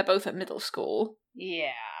assuming they're both at middle school.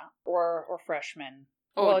 Yeah. Or freshmen.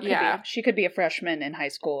 Or, She could be a freshman in high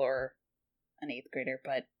school or an 8th grader,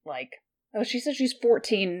 but, like... Oh, she said she's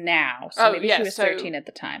 14 now, so maybe she was 13 at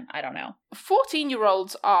the time. I don't know.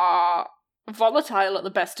 14-year-olds are volatile at the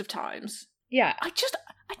best of times. Yeah. I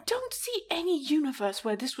don't see any universe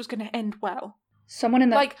where this was going to end well. Someone in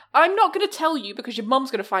the... Like, I'm not going to tell you because your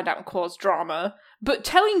mum's going to find out and cause drama, but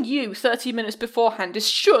telling you 30 minutes beforehand is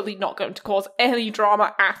surely not going to cause any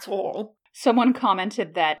drama at all. Someone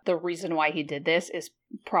commented that the reason why he did this is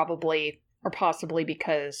probably... or possibly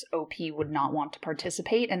because OP would not want to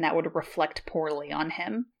participate, and that would reflect poorly on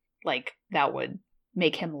him. Like, that would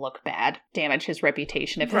make him look bad, damage his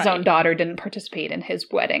reputation if his own daughter didn't participate in his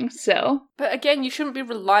wedding, so... But again, you shouldn't be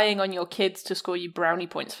relying on your kids to score you brownie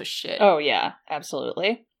points for shit. Oh, yeah,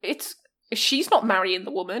 absolutely. She's not marrying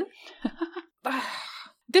the woman.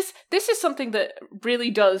 This is something that really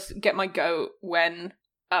does get my goat when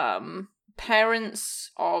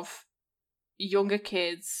parents of younger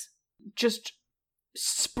kids just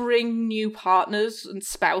spring new partners and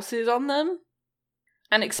spouses on them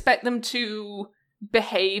and expect them to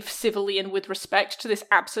behave civilly and with respect to this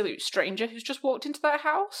absolute stranger who's just walked into their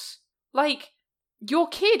house. Like, your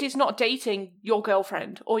kid is not dating your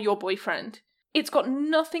girlfriend or your boyfriend. It's got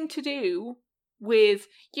nothing to do with,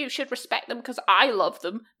 you should respect them because I love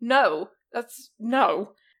them. No.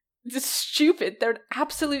 It's stupid. They're an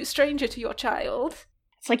absolute stranger to your child.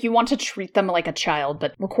 It's like you want to treat them like a child,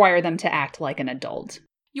 but require them to act like an adult.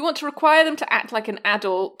 You want to require them to act like an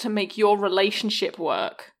adult to make your relationship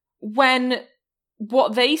work. When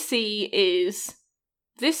what they see is,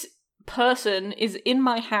 this person is in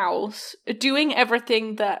my house doing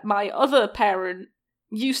everything that my other parent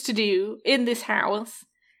used to do in this house,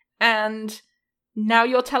 and now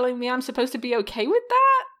you're telling me I'm supposed to be okay with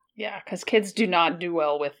that? Yeah, because kids do not do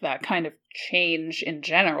well with that kind of change in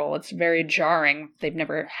general. It's very jarring. They've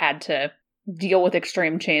never had to deal with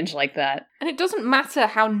extreme change like that. And it doesn't matter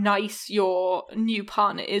how nice your new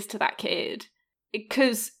partner is to that kid,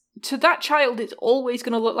 because to that child, it's always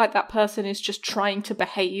going to look like that person is just trying to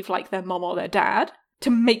behave like their mom or their dad to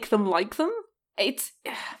make them like them.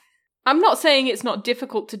 I'm not saying it's not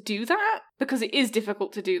difficult to do that, because it is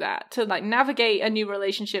difficult to do that, to like navigate a new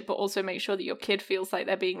relationship but also make sure that your kid feels like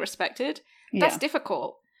they're being respected. Yeah. That's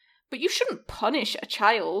difficult. But you shouldn't punish a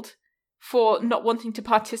child for not wanting to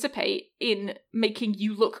participate in making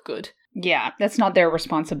you look good. Yeah, that's not their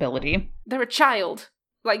responsibility. They're a child.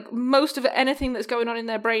 Like, most of anything that's going on in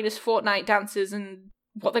their brain is Fortnite dances and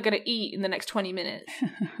what they're going to eat in the next 20 minutes.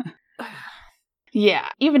 Yeah,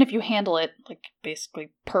 even if you handle it, like, basically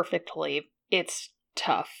perfectly, it's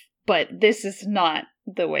tough. But this is not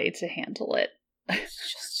the way to handle it.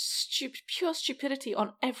 It's just pure stupidity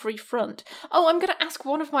on every front. Oh, I'm going to ask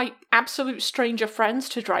one of my absolute stranger friends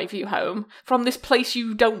to drive you home from this place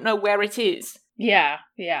you don't know where it is. Yeah.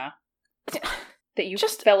 That you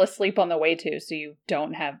just fell asleep on the way to, so you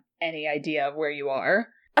don't have any idea of where you are.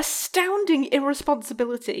 Astounding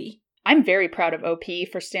irresponsibility. I'm very proud of OP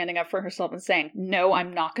for standing up for herself and saying, no,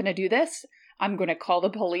 I'm not going to do this. I'm going to call the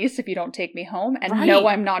police if you don't take me home. And no,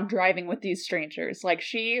 I'm not driving with these strangers. Like,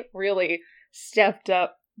 she really stood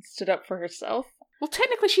up for herself. Well,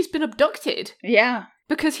 technically she's been abducted. Yeah.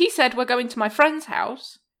 Because he said, we're going to my friend's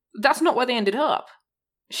house. That's not where they ended up.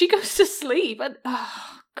 She goes to sleep and,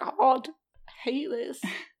 oh, God, I hate this.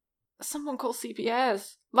 Someone call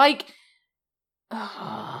CPS. Like,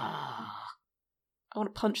 I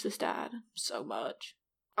want to punch this dad so much.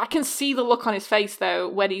 I can see the look on his face, though,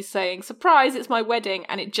 when he's saying, surprise, it's my wedding,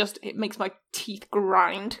 and it makes my teeth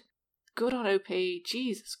grind. Good on OP.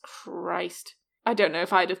 Jesus Christ. I don't know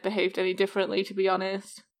if I'd have behaved any differently, to be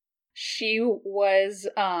honest. She was,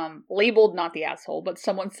 labeled not the asshole, but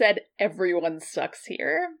someone said, everyone sucks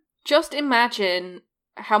here. Just imagine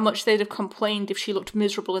how much they'd have complained if she looked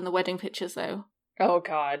miserable in the wedding pictures, though. Oh,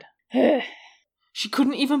 God. She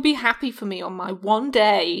couldn't even be happy for me on my one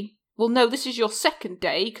day. Well, no, this is your second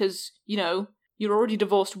day, because, you're already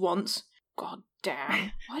divorced once. God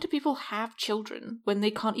damn. Why do people have children when they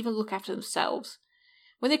can't even look after themselves?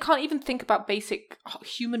 When they can't even think about basic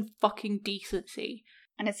human fucking decency?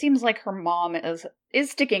 And it seems like her mom is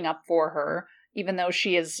sticking up for her, even though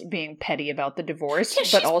she is being petty about the divorce.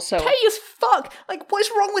 Yeah, but also petty as fuck. Like,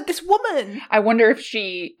 what's wrong with this woman? I wonder if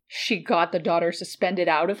she got the daughter suspended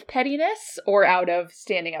out of pettiness or out of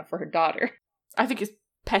standing up for her daughter. I think it's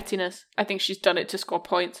pettiness. I think she's done it to score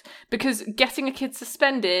points. Because getting a kid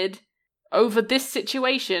suspended over this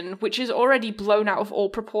situation, which is already blown out of all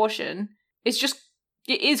proportion, it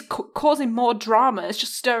is causing more drama. It's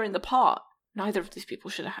just stirring the pot. Neither of these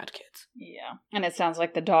people should have had kids. Yeah. And it sounds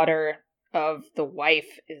like the daughter of the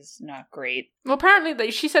wife is not great. Well,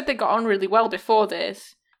 apparently she said they got on really well before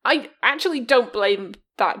this. I actually don't blame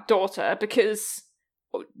that daughter, because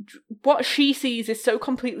what she sees is so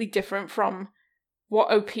completely different from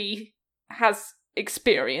what OP has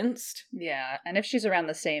experienced. Yeah, and if she's around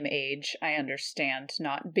the same age, I understand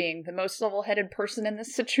not being the most level-headed person in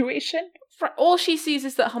this situation. All she sees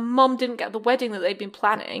is that her mum didn't get the wedding that they'd been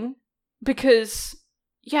planning, because,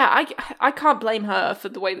 yeah, I can't blame her for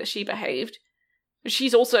the way that she behaved.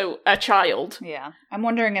 She's also a child. Yeah, I'm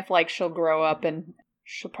wondering if, like, she'll grow up and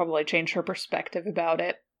she'll probably change her perspective about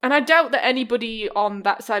it. And I doubt that anybody on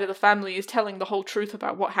that side of the family is telling the whole truth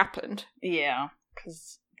about what happened. Yeah,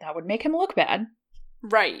 because that would make him look bad.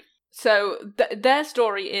 Right. So their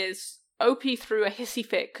story is OP threw a hissy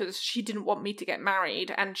fit because she didn't want me to get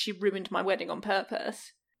married and she ruined my wedding on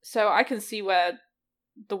purpose. So I can see where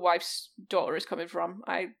the wife's daughter is coming from.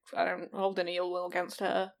 I don't hold any ill will against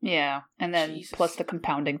her. Yeah, and then Jesus. Plus the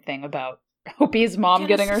compounding thing about OP's mom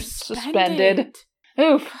getting her suspended.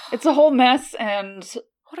 Oof, it's a whole mess, and...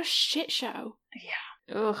 What a shit show.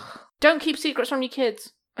 Yeah. Ugh. Don't keep secrets from your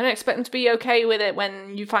kids. I don't expect them to be okay with it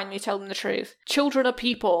when you finally tell them the truth. Children are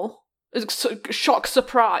people. Shock,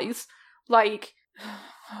 surprise. Like...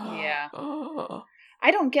 Yeah.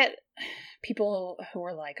 I don't get people who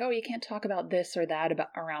are like, oh, you can't talk about this or that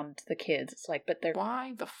around the kids. It's like, but they're...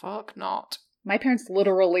 Why the fuck not? My parents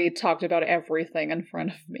literally talked about everything in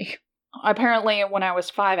front of me. Apparently, when I was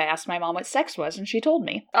 5, I asked my mom what sex was, and she told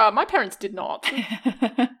me. My parents did not.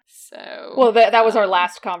 So... Well, that was our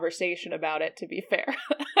last conversation about it, to be fair.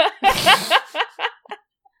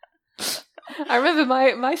 I remember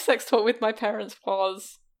my sex talk with my parents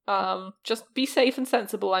was, just be safe and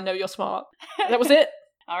sensible, I know you're smart. That was it.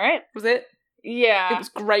 All right. Was it? Yeah. It was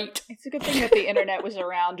great. It's a good thing that the internet was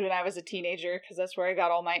around when I was a teenager, because that's where I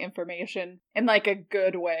got all my information, in, like, a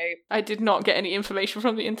good way. I did not get any information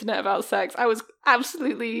from the internet about sex. I was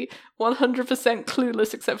absolutely 100%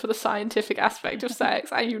 clueless except for the scientific aspect of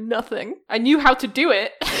sex. I knew nothing. I knew how to do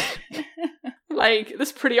it. Like,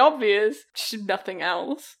 that's pretty obvious. Just nothing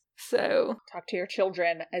else. So... Talk to your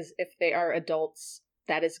children as if they are adults.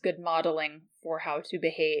 That is good modeling for how to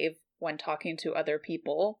behave when talking to other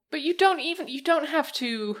people. But you don't have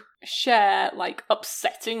to share, like,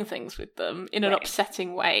 upsetting things with them in an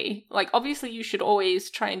upsetting way. Like, obviously you should always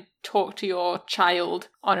try and talk to your child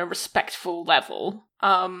on a respectful level.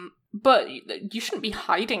 But you shouldn't be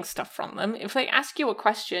hiding stuff from them. If they ask you a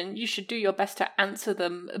question, you should do your best to answer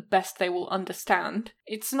them best they will understand.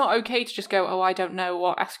 It's not okay to just go, oh, I don't know,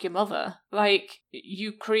 or ask your mother. Like,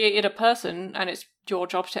 you created a person, and it's your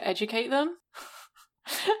job to educate them.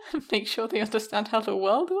 Make sure they understand how the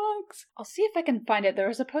world works. I'll see if I can find it. There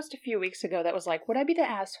was a post a few weeks ago that was like, would I be the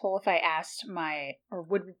asshole if I asked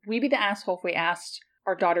would we be the asshole if we asked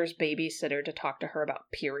our daughter's babysitter to talk to her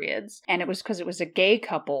about periods? And it was because it was a gay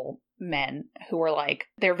couple, men, who were like,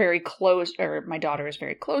 they're very close, or my daughter is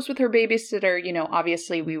very close with her babysitter. You know,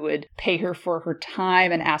 obviously we would pay her for her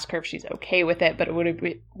time and ask her if she's okay with it, but would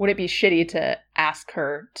it be shitty to ask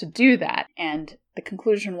her to do that? And the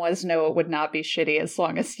conclusion was, no, it would not be shitty as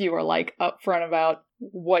long as you are, like, upfront about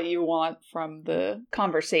what you want from the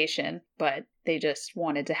conversation. But they just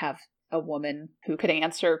wanted to have a woman who could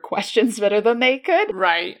answer questions better than they could.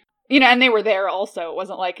 Right. You know, and they were there also. It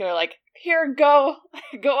wasn't like they're like, here, go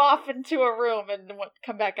off into a room and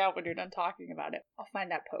come back out when you're done talking about it. I'll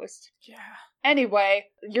find that post. Yeah. Anyway,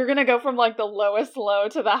 you're gonna go from, like, the lowest low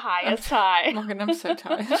to the highest high. Morgan, I'm so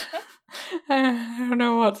tired. I don't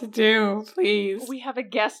know what to do, please. We have a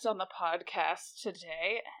guest on the podcast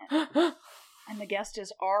today, and the guest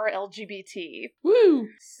is R-LGBT. Woo!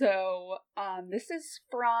 So, this is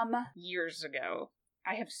from years ago.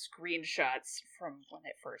 I have screenshots from when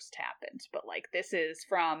it first happened, but, like, this is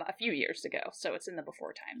from a few years ago, so it's in the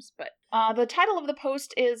before times. But the title of the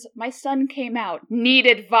post is, My Son Came Out. Need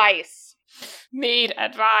Advice. Need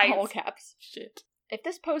advice. All caps. Shit. If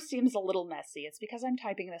this post seems a little messy, it's because I'm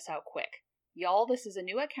typing this out quick. Y'all, this is a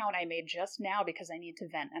new account I made just now because I need to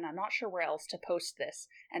vent, and I'm not sure where else to post this,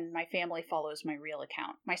 and my family follows my real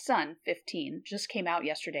account. My son, 15, just came out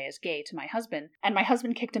yesterday as gay to my husband, and my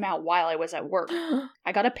husband kicked him out while I was at work.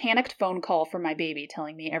 I got a panicked phone call from my baby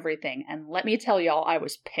telling me everything, and let me tell y'all, I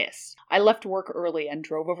was pissed. I left work early and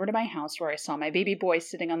drove over to my house where I saw my baby boy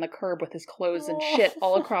sitting on the curb with his clothes and shit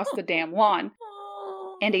all across the damn lawn.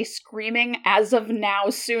 And a screaming, as of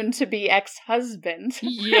now, soon-to-be ex-husband.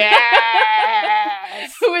 Yes!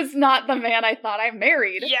 Who is not the man I thought I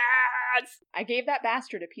married. Yes! I gave that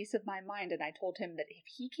bastard a piece of my mind, and I told him that if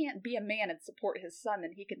he can't be a man and support his son,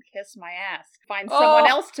 then he can kiss my ass. Find someone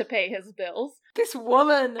else to pay his bills. This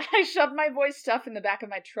woman. I shoved my boy's stuff in the back of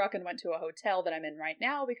my truck and went to a hotel that I'm in right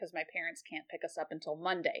now because my parents can't pick us up until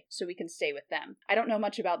Monday, so we can stay with them. I don't know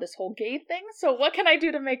much about this whole gay thing, so what can I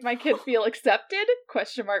do to make my kid feel accepted?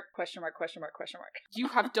 Question mark, question mark, question mark, question mark. You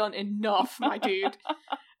have done enough, my dude.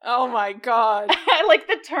 Oh my god. I like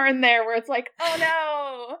the turn there where it's like, oh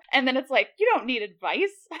no. And then it's like, you don't need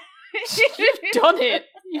advice. You've done it.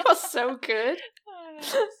 You are so good.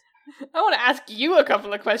 I want to ask you a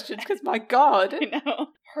couple of questions because my god. I know.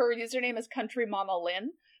 Her username is Country Mama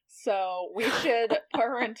Lynn. So we should put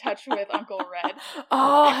her in touch with Uncle Red.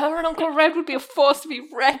 Oh, her and Uncle Red would be a force to be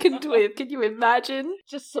reckoned with. Can you imagine?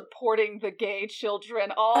 Just supporting the gay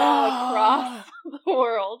children all across the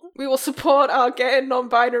world. We will support our gay and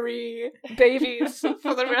non-binary babies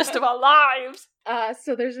for the rest of our lives.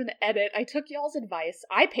 So there's an edit. I took y'all's advice.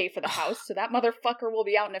 I pay for the house, so that motherfucker will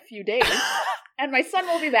be out in a few days. And my son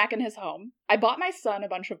will be back in his home. I bought my son a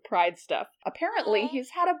bunch of Pride stuff. Apparently, he's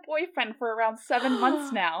had a boyfriend for around 7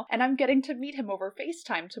 months now, and I'm getting to meet him over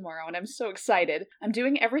FaceTime tomorrow, and I'm so excited. I'm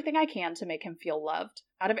doing everything I can to make him feel loved.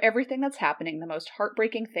 Out of everything that's happening, the most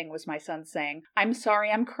heartbreaking thing was my son saying, "I'm sorry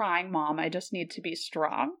I'm crying, Mom. I just need to be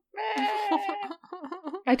strong."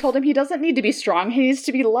 I told him he doesn't need to be strong. He needs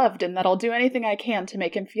to be loved, and that I'll do anything I can to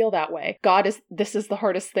make him feel that way. This is the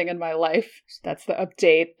hardest thing in my life. That's the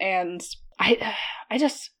update. And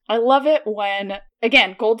I love it when,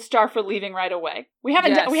 again, gold star for leaving right away. We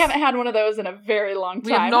haven't had one of those in a very long time.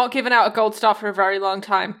 We have not given out a gold star for a very long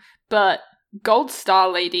time, but gold star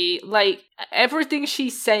lady, like, everything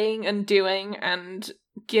she's saying and doing and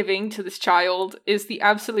giving to this child is the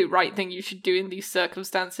absolute right thing you should do in these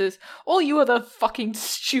circumstances. All you other fucking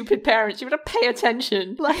stupid parents, you better pay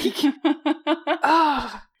attention. Like,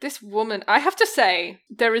 this woman, I have to say,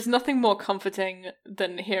 there is nothing more comforting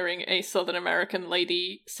than hearing a Southern American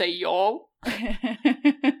lady say y'all.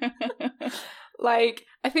 Like,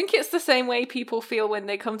 I think it's the same way people feel when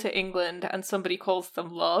they come to England and somebody calls them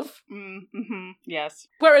love. Mm-hmm. Yes.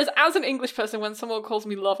 Whereas as an English person, when someone calls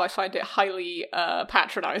me love, I find it highly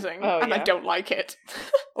patronizing, and I don't like it.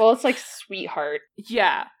 Well, it's like sweetheart.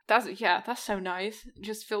 Yeah, that's so nice. It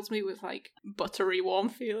just fills me with, like, buttery warm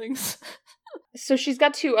feelings. So she's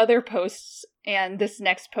got 2 other posts, and this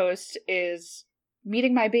next post is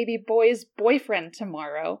meeting my baby boy's boyfriend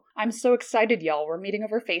tomorrow. I'm so excited, y'all. We're meeting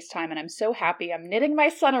over FaceTime, and I'm so happy. I'm knitting my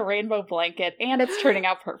son a rainbow blanket, and it's turning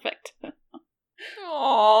out perfect. Aww.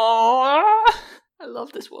 I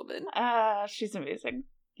love this woman. She's amazing.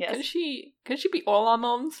 Yes. Can she be all our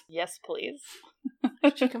moms? Yes, please.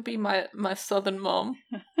 She can be my southern mom.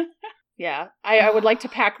 Yeah. I would like to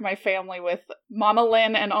pack my family with Mama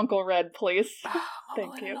Lynn and Uncle Red, please.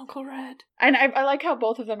 Thank you. And Uncle Red. And I like how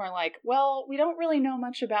both of them are like, well, we don't really know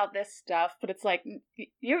much about this stuff, but it's like,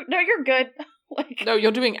 you're good. Like, no,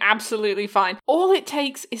 you're doing absolutely fine. All it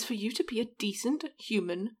takes is for you to be a decent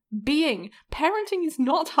human being. Parenting is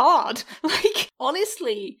not hard. Like,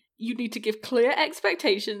 honestly, you need to give clear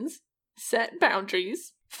expectations, set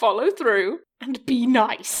boundaries, follow through, and be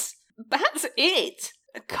nice. That's it.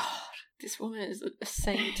 God, this woman is a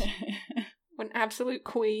saint. An absolute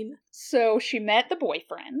queen. So she met the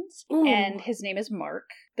boyfriend, and his name is Mark.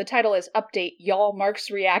 The title is Update Y'all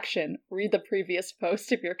Mark's Reaction. Read the previous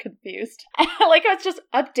post if you're confused. I like how it's just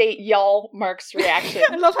Update Y'all Mark's Reaction.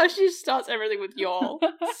 I love how she starts everything with y'all.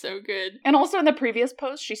 So good. And also in the previous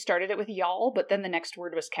post, she started it with y'all, but then the next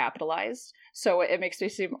word was capitalized. So it makes me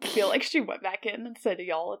feel like she went back in and said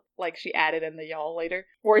y'all, like she added in the y'all later.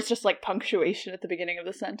 Or it's just like punctuation at the beginning of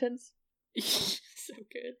the sentence. So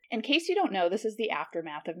good. In case you don't know, this is the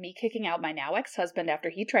aftermath of me kicking out my now ex-husband after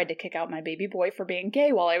he tried to kick out my baby boy for being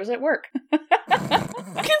gay while I was at work. Threw him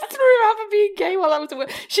out for being gay while I was at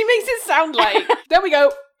work. She makes it sound like, there we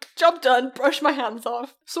go, job done, brush my hands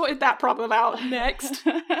off, sorted that problem out, next.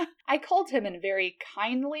 I called him and very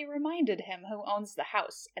kindly reminded him who owns the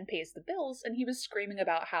house and pays the bills, and he was screaming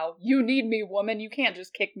about how, "You need me, woman, you can't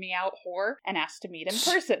just kick me out, whore," and asked to meet in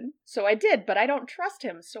person. So I did, but I don't trust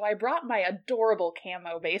him, so I brought my adorable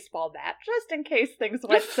camo baseball bat, just in case things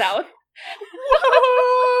went south.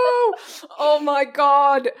 Whoa! Oh my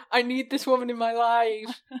god, I need this woman in my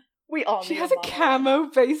life. We all She need has a a mama. camo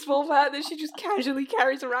baseball bat that she just casually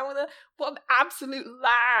carries around with her. What an absolute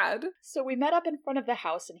lad. So we met up in front of the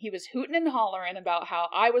house, and he was hooting and hollering about how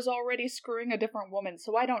I was already screwing a different woman,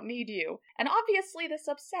 so I don't need you. And obviously this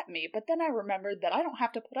upset me, but then I remembered that I don't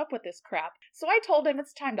have to put up with this crap. So I told him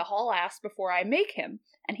it's time to haul ass before I make him.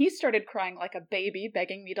 And he started crying like a baby,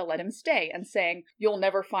 begging me to let him stay, and saying, "You'll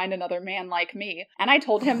never find another man like me." And I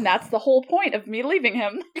told him that's the whole point of me leaving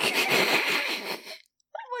him. Oh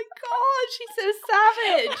my god, she's so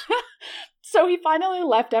savage. So he finally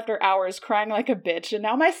left after hours crying like a bitch, and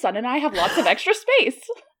now my son and I have lots of extra space.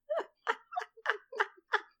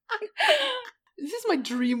 This is my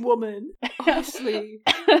dream woman. Honestly.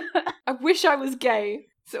 I wish I was gay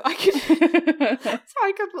so I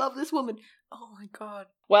could love this woman. Oh my god.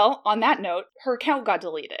 Well, on that note, her account got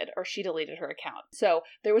deleted, or she deleted her account. So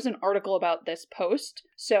there was an article about this post.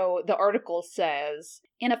 So the article says,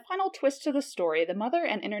 in a final twist to the story, the mother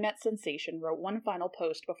and internet sensation wrote one final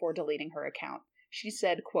post before deleting her account. She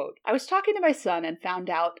said, quote, "I was talking to my son and found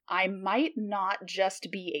out I might not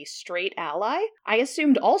just be a straight ally. I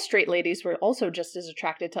assumed all straight ladies were also just as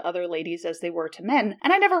attracted to other ladies as they were to men,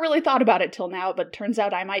 and I never really thought about it till now, but turns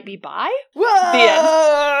out I might be bi."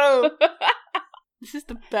 Whoa! The end. This is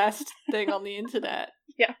the best thing on the internet.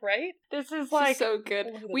 Yeah, right? This is so good.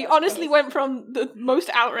 We honestly went from the most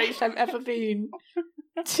outraged I've ever been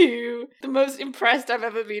to the most impressed I've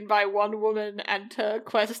ever been by one woman and her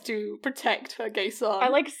quest to protect her gay son.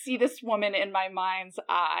 I see this woman in my mind's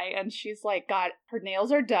eye, and she's her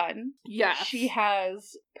nails are done. Yeah. She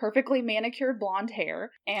has perfectly manicured blonde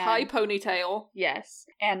hair and high ponytail. Yes.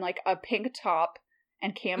 And a pink top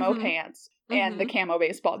and camo pants. And the camo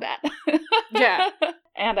baseball bat. Yeah.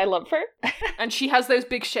 And I love her. And she has those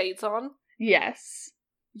big shades on. Yes.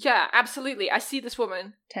 Yeah, absolutely. I see this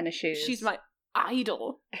woman. Tennis shoes. She's my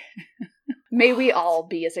idol. May we all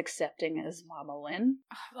be as accepting as Mama Lynn.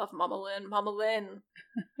 I love Mama Lynn. Mama Lynn.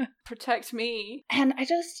 Protect me. And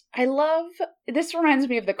I love, this reminds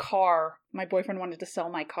me of the car. My boyfriend wanted to sell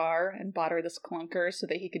my car and bought her this clunker so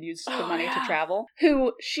that he could use the money to travel.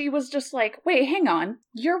 She was just like, wait, hang on.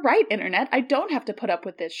 You're right, internet. I don't have to put up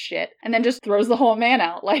with this shit. And then just throws the whole man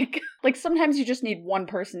out. Like sometimes you just need one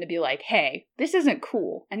person to be like, hey, this isn't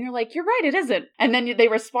cool. And you're like, you're right, it isn't. And then they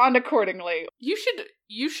respond accordingly.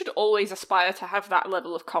 You should always aspire to have that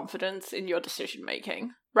level of confidence in your decision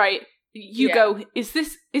making, right? You go, is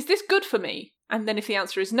this good for me? And then if the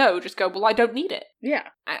answer is no, just go, well, I don't need it. Yeah.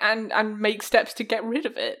 And make steps to get rid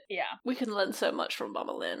of it. Yeah. We can learn so much from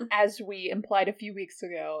Mama Lynn. As we implied a few weeks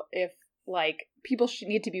ago, if people should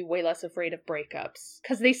need to be way less afraid of breakups.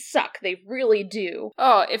 Because they suck. They really do.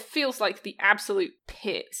 Oh, it feels like the absolute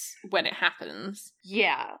pits when it happens.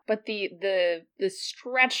 Yeah. But the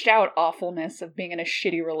stretched out awfulness of being in a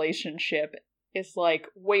shitty relationship is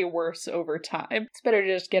way worse over time. It's better to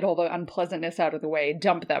just get all the unpleasantness out of the way,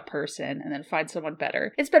 dump that person, and then find someone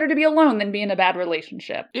better. It's better to be alone than be in a bad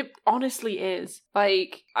relationship. It honestly is. I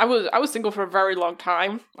was single for a very long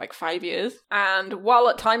time, 5 years, and while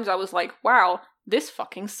at times I was like, wow, this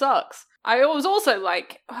fucking sucks, I was also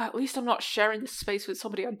like, oh, at least I'm not sharing this space with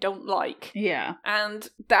somebody I don't like. Yeah. And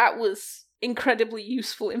that was incredibly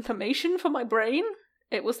useful information for my brain.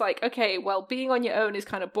 It was like, okay, well, being on your own is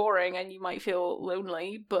kind of boring and you might feel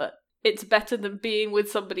lonely, but it's better than being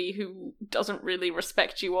with somebody who doesn't really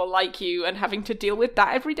respect you or like you and having to deal with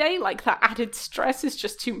that every day. That added stress is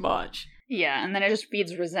just too much. Yeah, and then it just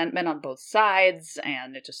feeds resentment on both sides,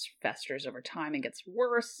 and it just festers over time and gets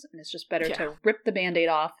worse, and it's just better to rip the Band-Aid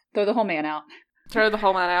off, throw the whole man out. Throw the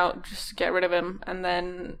whole man out, just get rid of him, and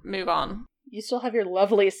then move on. You still have your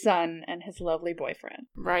lovely son and his lovely boyfriend.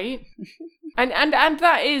 Right? and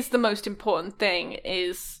that is the most important thing,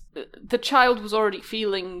 is the child was already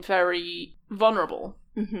feeling very vulnerable.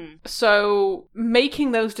 Mm-hmm. So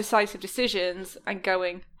making those decisive decisions and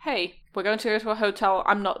going, hey, we're going to go to a hotel,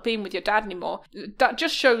 I'm not being with your dad anymore, that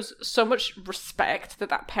just shows so much respect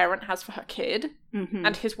that parent has for her kid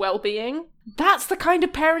and his well-being. That's the kind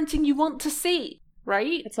of parenting you want to see.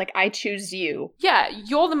 Right? It's I choose you. Yeah,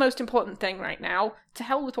 you're the most important thing right now. To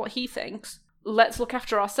hell with what he thinks. Let's look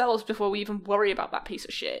after ourselves before we even worry about that piece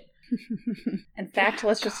of shit. In fact,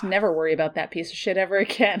 let's just never worry about that piece of shit ever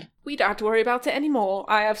again. We don't have to worry about it anymore.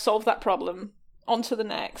 I have solved that problem. On to the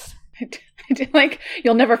next.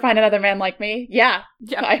 You'll never find another man like me? Yeah.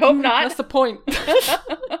 I hope not. That's the point. She's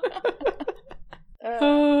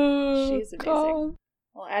amazing. God.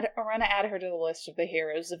 Well, we're going to add her to the list of the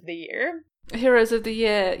heroes of the year. Heroes of the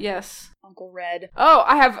year, yes. Uncle Red. Oh,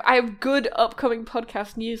 I have good upcoming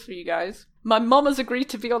podcast news for you guys. My mom has agreed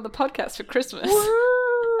to be on the podcast for Christmas.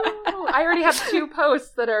 Woo! I already have 2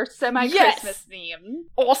 posts that are semi-Christmas themed.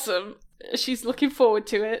 Awesome. She's looking forward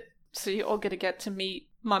to it. So you're all gonna get to meet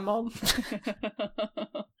my mom.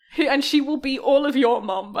 And she will be all of your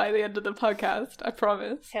mom by the end of the podcast, I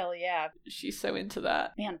promise. Hell yeah. She's so into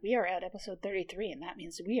that. Man, we are at episode 33, and that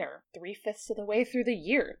means we are 3/5 of the way through the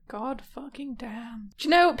year. God fucking damn. Do you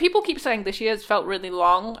know, people keep saying this year's felt really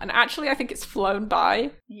long, and actually I think it's flown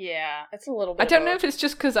by. Yeah, it's a little bit I don't know if it's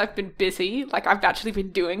just because I've been busy, like I've actually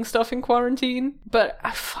been doing stuff in quarantine, but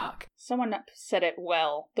fuck. Someone said it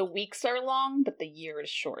well. The weeks are long, but the year is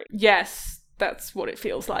short. Yes. That's what it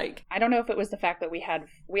feels like. I don't know if it was the fact that we had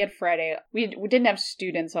Friday. We didn't have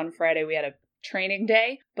students on Friday. We had a training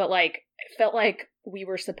day, but like it felt like we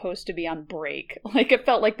were supposed to be on break. Like it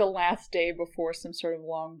felt like the last day before some sort of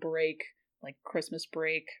long break, like Christmas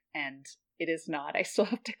break, and it is not. I still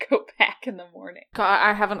have to go back in the morning. God,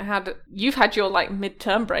 I haven't had... You've had your like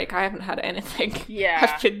midterm break. I haven't had anything.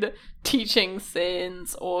 Yeah. I've been teaching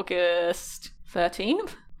since August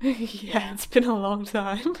 13th. Yeah, it's been a long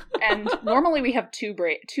time. And normally we have 2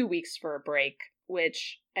 weeks for a break,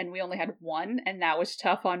 and we only had 1, and that was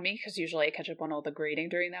tough on me, because usually I catch up on all the grading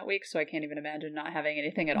during that week, so I can't even imagine not having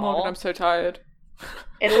anything at all. I'm so tired.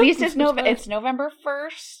 At least it's November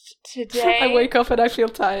 1st today. I wake up and I feel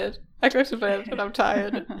tired. I go to bed and I'm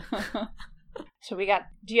tired. So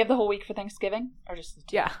do you have the whole week for Thanksgiving? Or just the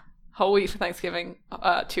 2? Yeah. Whole week for Thanksgiving,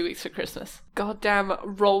 2 weeks for Christmas. Goddamn,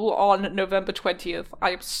 roll on November 20th.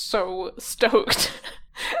 I am so stoked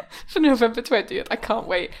for November 20th. I can't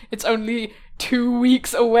wait. It's only 2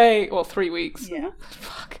 weeks away. Well, 3 weeks. Yeah.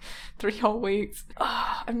 Fuck. 3 whole weeks.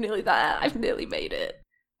 Oh, I'm nearly there. I've nearly made it.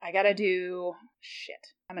 I gotta do... Shit.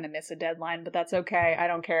 I'm gonna miss a deadline, but that's okay. I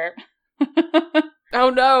don't care. Oh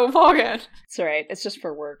no, Morgan. It's alright. It's just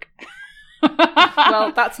for work.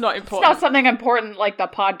 Well, that's not important. It's not something important like the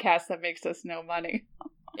podcast that makes us no money.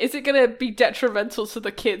 Is it going to be detrimental to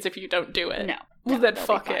the kids if you don't do it? No. Well, then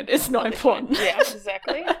fuck it. It's not important. Yeah,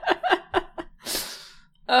 exactly.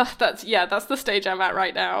 That's the stage I'm at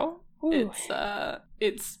right now. Ooh.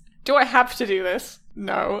 It's. Do I have to do this?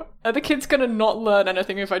 No. Are the kids going to not learn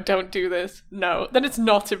anything if I don't do this? No. Then it's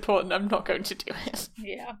not important. I'm not going to do it.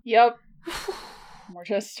 Yeah. Yep. We're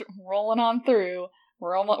just rolling on through.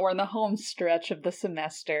 We're in the home stretch of the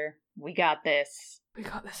semester. We got this. We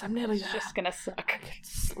got this. I'm nearly there. It's just gonna suck. I can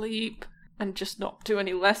sleep and just not do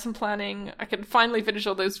any lesson planning. I can finally finish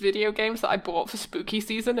all those video games that I bought for spooky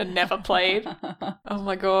season and never played. Oh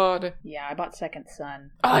my god. Yeah, I bought Second Son.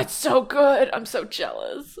 Oh, it's so good. I'm so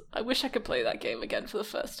jealous. I wish I could play that game again for the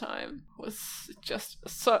first time. It was just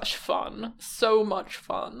such fun. So much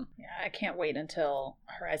fun. Yeah, I can't wait until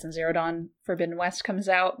Horizon Zero Dawn Forbidden West comes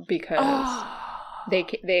out, because...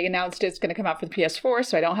 They announced it's going to come out for the PS4,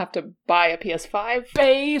 so I don't have to buy a PS5.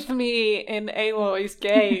 Bathe me in Aloy's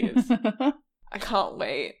gaze. I can't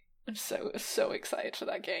wait. I'm so excited for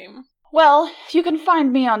that game. Well, you can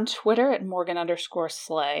find me on Twitter at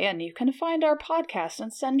Morgan_Slay, and you can find our podcast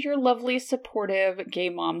and send your lovely, supportive gay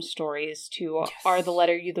mom stories to Are the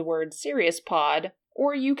Letter U the Word Serious Pod,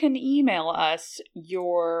 or you can email us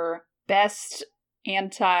your best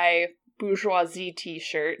anti-bourgeoisie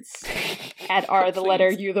t-shirts at Are the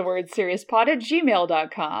Letter U the Word Serious Pod at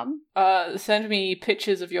gmail.com. Send me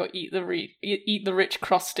pictures of your eat the rich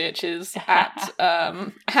cross stitches at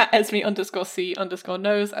Esme_C_knows,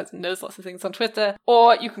 as knows lots of things on Twitter.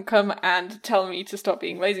 Or you can come and tell me to stop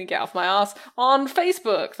being lazy and get off my ass on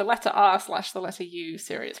Facebook, the letter R/the letter U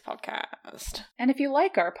Serious Podcast. And if you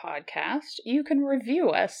like our podcast, you can review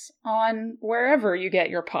us on wherever you get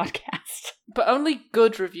your podcast. But only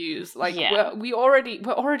good reviews. Like, we're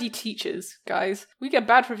already teachers, guys. We get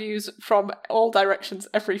bad reviews from all directions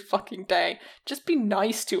every fucking day. Just be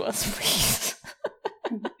nice to us, please.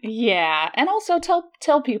 Yeah, and also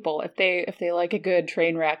tell people if they like a good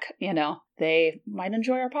train wreck, they might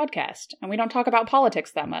enjoy our podcast. And we don't talk about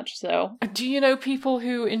politics that much, so. Do you know people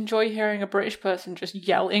who enjoy hearing a British person just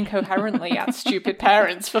yell incoherently at stupid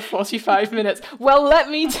parents for 45 minutes? Well, let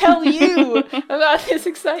me tell you about this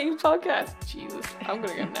exciting podcast. Jesus, I'm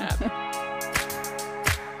gonna go nap.